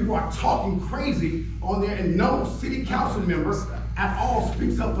because people are talking crazy on there, and no city council members at all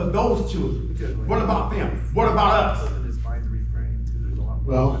speaks up for those children. What about them? What about us?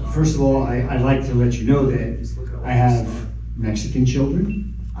 Well, first of all, I'd like to let you know that I have Mexican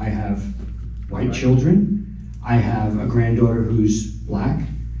children, I have white children, I have a granddaughter who's black,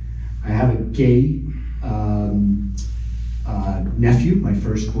 I have a gay nephew, my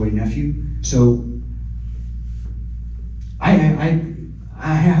first boy nephew. So I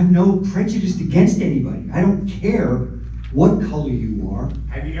have no prejudice against anybody. I don't care what color you are,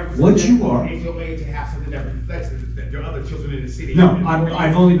 Have you ever what you are. HOA to have something that reflects that there are other children in the city? No,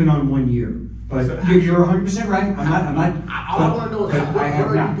 I've only been on 1 year, but So you're 100% right. I'm not. All I want to know is what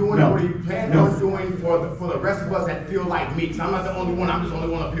are you doing, No, what are you planning on doing for the rest of us that feel like me? Because I'm not the only one, I'm just the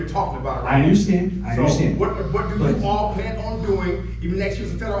only one up here talking about it right I understand. I So understand. what do you all plan on doing, even next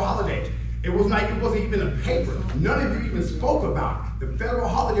year's a federal holiday? It wasn't even a paper. None of you even spoke about it. The federal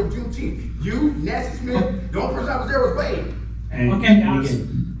holiday of Juneteenth. You, Nancy Smith, the only person that was there was Wade. And Okay, guys,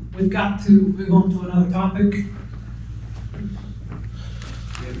 again, we've got to move on to another topic.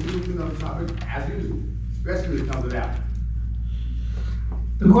 Yeah, we move to another topic as usual, especially when it comes to that.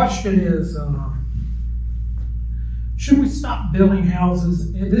 The question is, should we stop building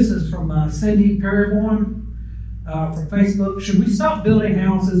houses? And this is from Cindy Perryborn from Facebook. Should we stop building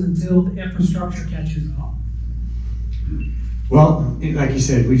houses until the infrastructure catches up? well, like you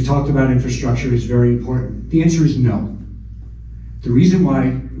said, we've talked about infrastructure is very important. The answer is no. The reason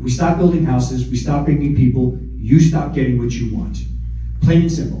why we stop building houses, we stop bringing people, you stop getting what you want. Plain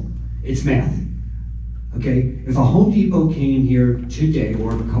and simple. It's math. Okay? If a Home Depot came here today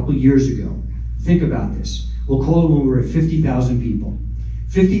or a couple years ago, think about this. We'll call it when we were at 50,000 people.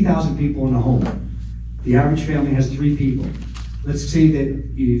 50,000 people in a home. The average family has 3 people. Let's say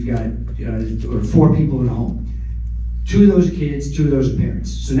that you've got or 4 people in a home. 2 of those kids, 2 of those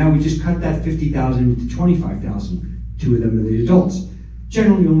parents. So now we just cut that 50,000 to 25,000. 2 of them are the adults.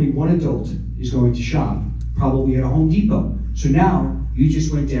 Generally, only 1 adult is going to shop, probably at a Home Depot. So now you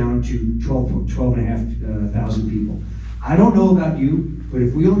just went down to 12,500 people. I don't know about you, but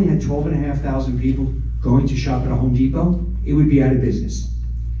if we only had 12,500 people going to shop at a Home Depot, it would be out of business.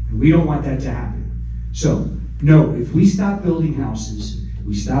 And we don't want that to happen. So, no, if we stop building houses,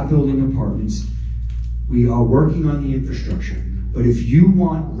 we stop building apartments, we are working on the infrastructure. But if you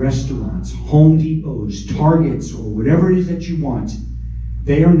want restaurants, Home Depots, Targets, or whatever it is that you want,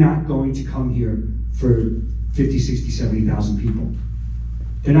 they are not going to come here for 50, 60, 70,000 people.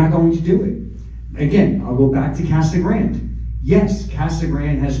 They're not going to do it. Again, I'll go back to Casa Grande. Yes, Casa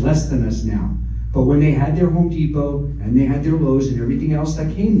Grande has less than us now. But when they had their Home Depot and they had their Lowe's and everything else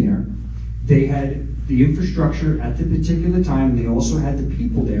that came there, they had the infrastructure at the particular time, and they also had the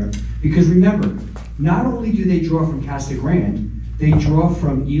people there. Because remember, not only do they draw from Casa Grande, they draw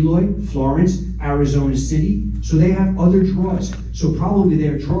from Eloy, Florence, Arizona City, so they have other draws. So probably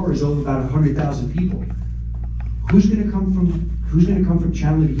their draw is over about 100,000 people. Who's gonna come from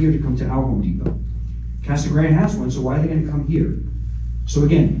Chandler to here to come to our Home Depot? Casa Grande has one, so why are they gonna come here? So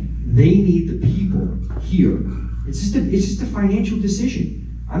again, they need the people here. It's just a financial decision.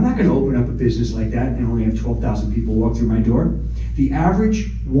 I'm not gonna open up a business like that and only have 12,000 people walk through my door. The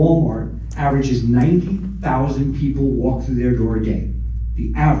average Walmart averages 90,000 people walk through their door a day.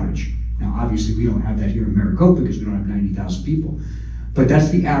 The average. Now, obviously, we don't have that here in Maricopa because we don't have 90,000 people. But that's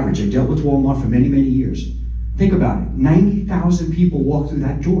the average. I dealt with Walmart for many, many years. Think about it. 90,000 people walk through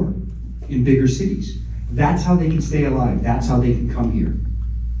that door in bigger cities. That's how they can stay alive. That's how they can come here.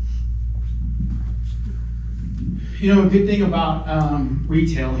 You know, a good thing about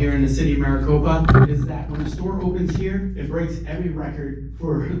retail here in the city of Maricopa is that when a store opens here, it breaks every record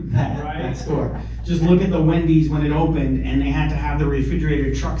for that store. Just look at the Wendy's when it opened and they had to have the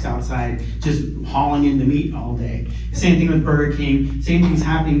refrigerated trucks outside just hauling in the meat all day. Same thing with Burger King. Same thing's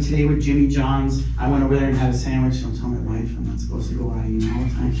happening today with Jimmy John's. I went over there and had a sandwich. Don't tell my wife, I'm not supposed to go out eating all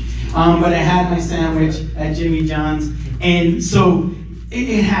the time. But I had my sandwich at Jimmy John's. And so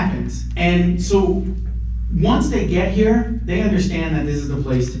it happens. And so once they get here, they understand that this is the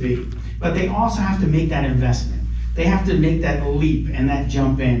place to be. But they also have to make that investment. They have to make that leap and that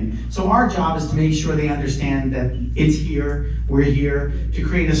jump in. So our job is to make sure they understand that it's here, we're here, to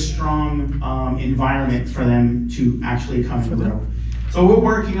create a strong environment for them to actually come and grow. So we're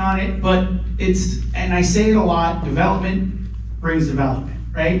working on it, but and I say it a lot, development brings development,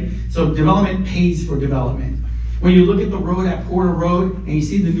 right? So development pays for development. When you look at the road at Porter Road and you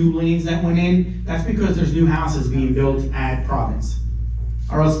see the new lanes that went in, that's because there's new houses being built at Province.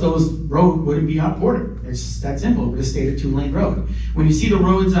 Or else those road wouldn't be on Porter. It's that simple. It would have stayed a 2-lane road. When you see the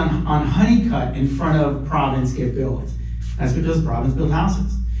roads on Honeycutt in front of Province get built, that's because Province built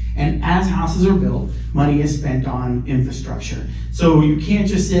houses. And as houses are built, money is spent on infrastructure. So you can't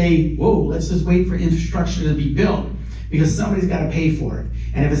just say, whoa, let's just wait for infrastructure to be built, because somebody's got to pay for it.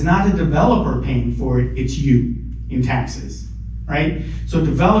 And if it's not the developer paying for it, it's you in taxes, right? So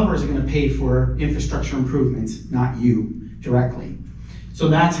developers are going to pay for infrastructure improvements, not you directly. So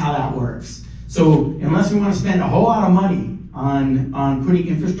that's how that works. So unless we want to spend a whole lot of money on putting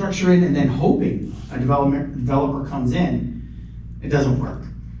infrastructure in and then hoping a developer comes in, it doesn't work.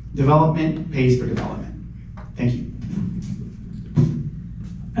 Development pays for development. Thank you.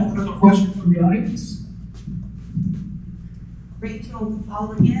 Another question from the audience? Rachel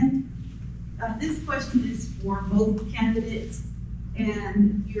Fall again. This question is for both candidates,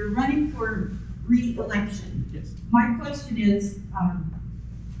 and you're running for re-election. Yes. My question is,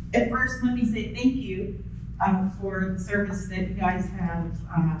 at first, let me say thank you for the service that you guys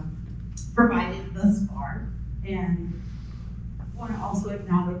have provided thus far, and I want to also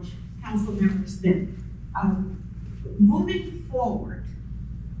acknowledge Councilmember Smith. Moving forward,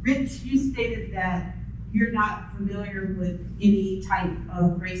 Rich, you stated that you're not familiar with any type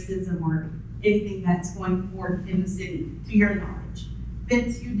of racism or anything that's going forward in the city, to your knowledge.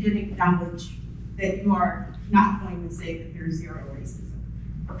 Vince, you did acknowledge that you are not going to say that there's zero racism.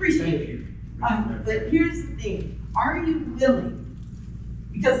 Appreciate it. But here's the thing, are you willing,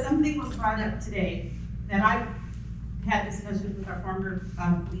 because something was brought up today that I've had discussions with our former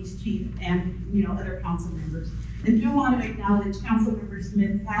police chief and other council members. And do want to acknowledge Councilmember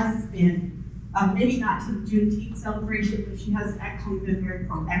Smith has been, maybe not to the Juneteenth celebration, but she has actually been very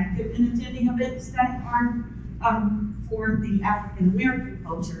proactive in attending events that are for the African American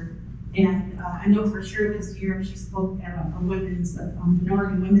culture. And I know for sure this year she spoke at a women's,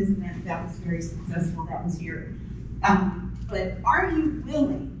 minority women's event that was very successful, that was here. But are you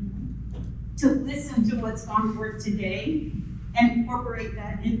willing to listen to what's gone forward today and incorporate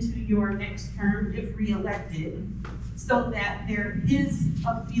that into your next term if re-elected, so that there is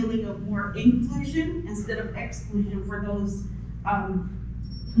a feeling of more inclusion instead of exclusion for those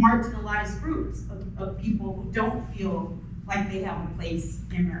marginalized groups of people who don't feel like they have a place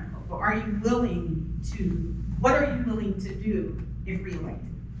in Maricopa? Are you willing to, what are you willing to do if re-elected?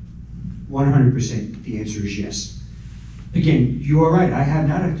 100%, the answer is yes. Again, you are right, I have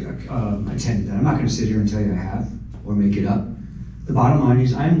not attended that. I'm not gonna sit here and tell you I have, or make it up. The bottom line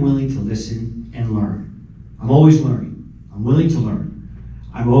is I'm willing to listen and learn. I'm always learning. I'm willing to learn.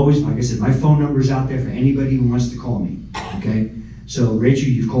 I'm always, like I said, my phone number is out there for anybody who wants to call me, okay? So Rachel,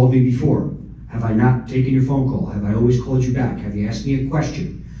 you've called me before. Have I not taken your phone call? Have I always called you back? Have you asked me a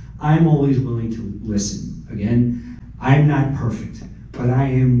question? I'm always willing to listen. Again, I'm not perfect, but I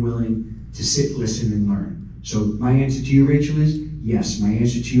am willing to sit, listen, and learn. So my answer to you, Rachel, is yes. My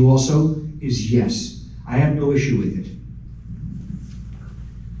answer to you also is yes. I have no issue with it.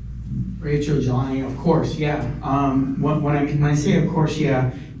 Rachel, Johnny, of course, yeah. When I say of course,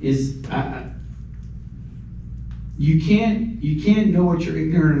 yeah, is you can't know what you're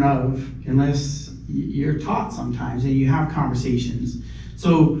ignorant of unless you're taught sometimes and you have conversations.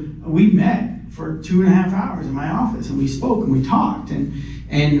 So we met for 2.5 hours in my office and we spoke and we talked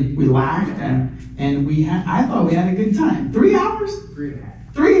and we laughed and I thought we had a good time. 3 hours?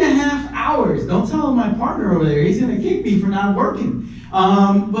 3.5 hours. Don't tell my partner over there, he's gonna kick me for not working.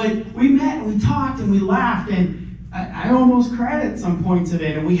 But we met and we talked and we laughed and I almost cried at some points of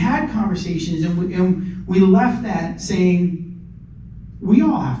it, and we had conversations, and we left that saying, we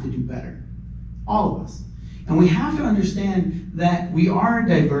all have to do better, all of us. And we have to understand that we are a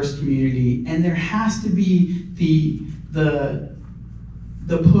diverse community, and there has to be the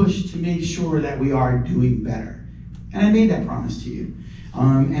push to make sure that we are doing better. And I made that promise to you.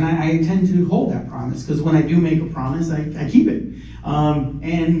 And I intend to hold that promise, because when I do make a promise, I keep it.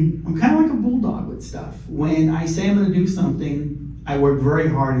 And I'm kind of like a bulldog with stuff. When I say I'm going to do something, I work very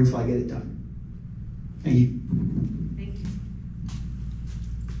hard until I get it done. Thank you. Thank you.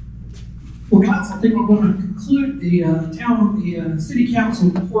 Well, guys, I think we're going to conclude the city council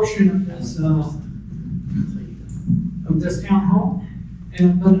portion of this town hall.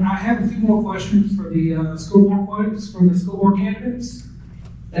 But I have a few more questions for the school board candidates.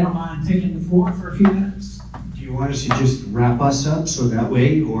 They don't mind taking the floor for a few minutes. Do you want us to just wrap us up so that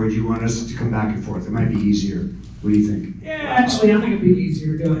way, or do you want us to come back and forth? It might be easier. What do you think? Yeah, actually, I think it'd be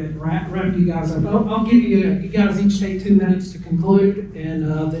easier to go ahead and wrap you guys up. I'll give you guys each take 2 minutes to conclude, and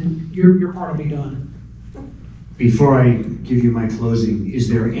then your part will be done. Before I give you my closing, is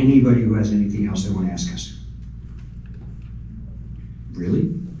there anybody who has anything else they want to ask us?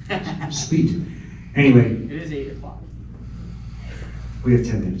 Really? Sweet. Anyway. It is 8 o'clock. We have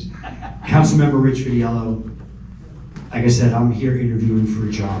 10 minutes. Councilmember Rich Vitiello, like I said, I'm here interviewing for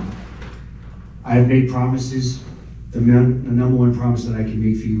a job. I have made promises. The number one promise that I can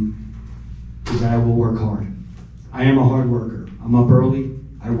make for you is that I will work hard. I am a hard worker. I'm up early,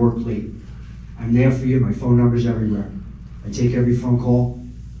 I work late. I'm there for you, my phone number's everywhere. I take every phone call,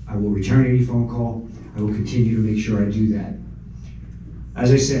 I will return any phone call, I will continue to make sure I do that.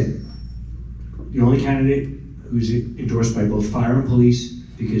 As I said, the only candidate who's endorsed by both fire and police,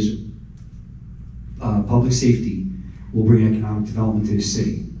 because public safety will bring economic development to the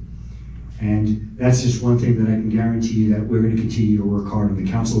city. And that's just one thing that I can guarantee you, that we're going to continue to work hard, and the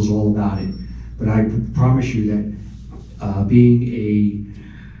council is all about it. But I promise you that being a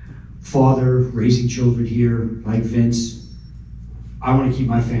father, raising children here, like Vince, I want to keep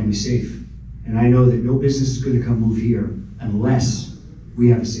my family safe. And I know that no business is going to come move here unless we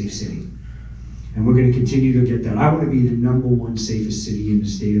have a safe city. And we're going to continue to get that. I want to be the #1 safest city in the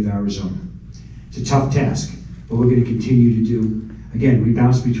state of Arizona. It's a tough task, but we're going to continue to do. Again, we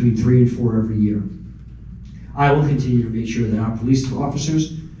bounce between 3 and 4 every year. I will continue to make sure that our police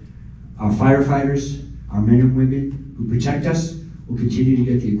officers, our firefighters, our men and women who protect us will continue to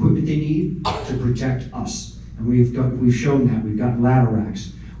get the equipment they need to protect us. And we've shown that. We've gotten ladder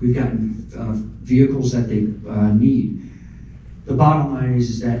racks. We've gotten vehicles that they need. The bottom line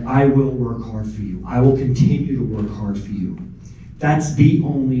is that I will work hard for you. I will continue to work hard for you. That's the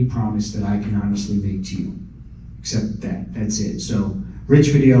only promise that I can honestly make to you. Except that, that's it. So, Rich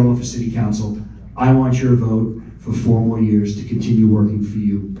Vitiello for City Council, I want your vote for 4 more years to continue working for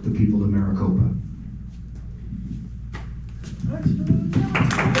you, the people of Maricopa.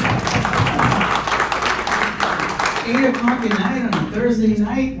 8 o'clock at night on a Thursday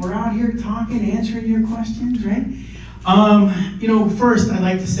night, we're out here talking, answering your questions, right? First I'd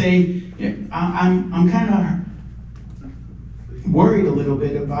like to say, I'm kind of worried a little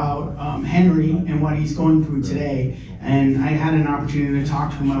bit about Henry and what he's going through today. And I had an opportunity to talk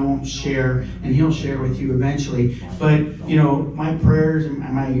to him. I won't share, and he'll share with you eventually. But, my prayers and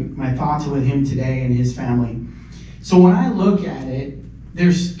my thoughts are with him today and his family. So when I look at it,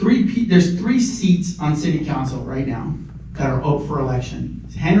 there's 3 seats on City Council right now that are up for election.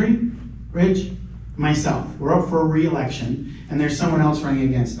 It's Henry, Rich, myself. We're up for a re-election, and there's someone else running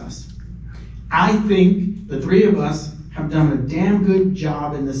against us. I think the 3 of us have done a damn good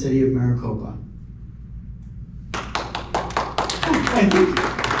job in the city of Maricopa.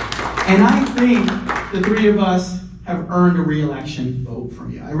 And I think the 3 of us have earned a re-election vote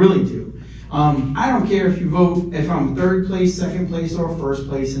from you. I really do. I don't care if you vote, if I'm 3rd place, 2nd place, or 1st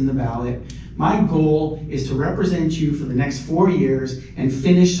place in the ballot. My goal is to represent you for the next 4 years and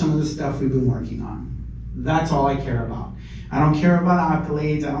finish some of the stuff we've been working on. That's all I care about. I don't care about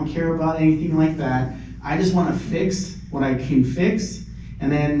accolades. I don't care about anything like that. I just want to fix what I can fix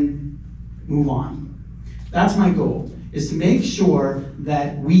and then move on. That's my goal, is to make sure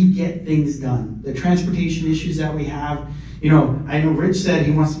that we get things done. The transportation issues that we have, You know, I know Rich said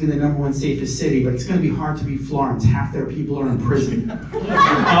he wants to be the #1 safest city, but it's going to be hard to beat Florence. Half their people are in prison.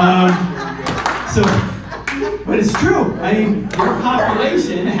 But it's true. I mean, your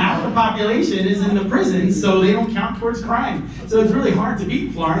population, half the population is in the prison, so they don't count towards crime. So it's really hard to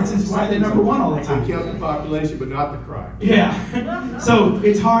beat Florence. It's why they're #1 all the time. They count the population, but not the crime. Yeah. So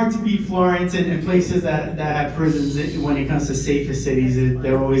it's hard to beat Florence and places that have prisons when it comes to safest cities.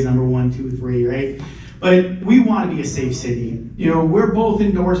 They're always #1, 2, 3, right? But we want to be a safe city. You know, we're both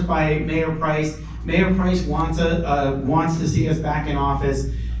endorsed by Mayor Price. Mayor Price wants to see us back in office.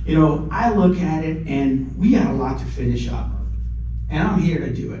 You know, I look at it and we got a lot to finish up. And I'm here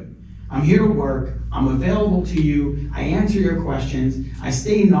to do it. I'm here to work. I'm available to you. I answer your questions. I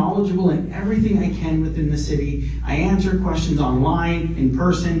stay knowledgeable in everything I can within the city. I answer questions online, in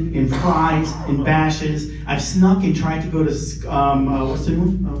person, in prides, in bashes. I've snuck and tried to go to, what's the new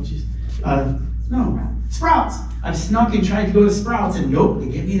one? Oh, jeez. Sprouts. I've snuck and tried to go to Sprouts, and nope, they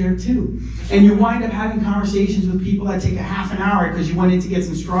get me there too. And you wind up having conversations with people that take a half an hour because you went in to get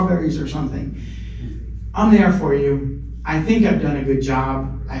some strawberries or something. I'm there for you. I think I've done a good job.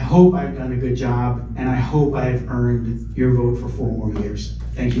 I hope I've done a good job, and I hope I've earned your vote for 4 more years.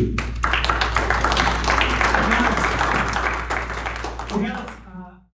 Thank you.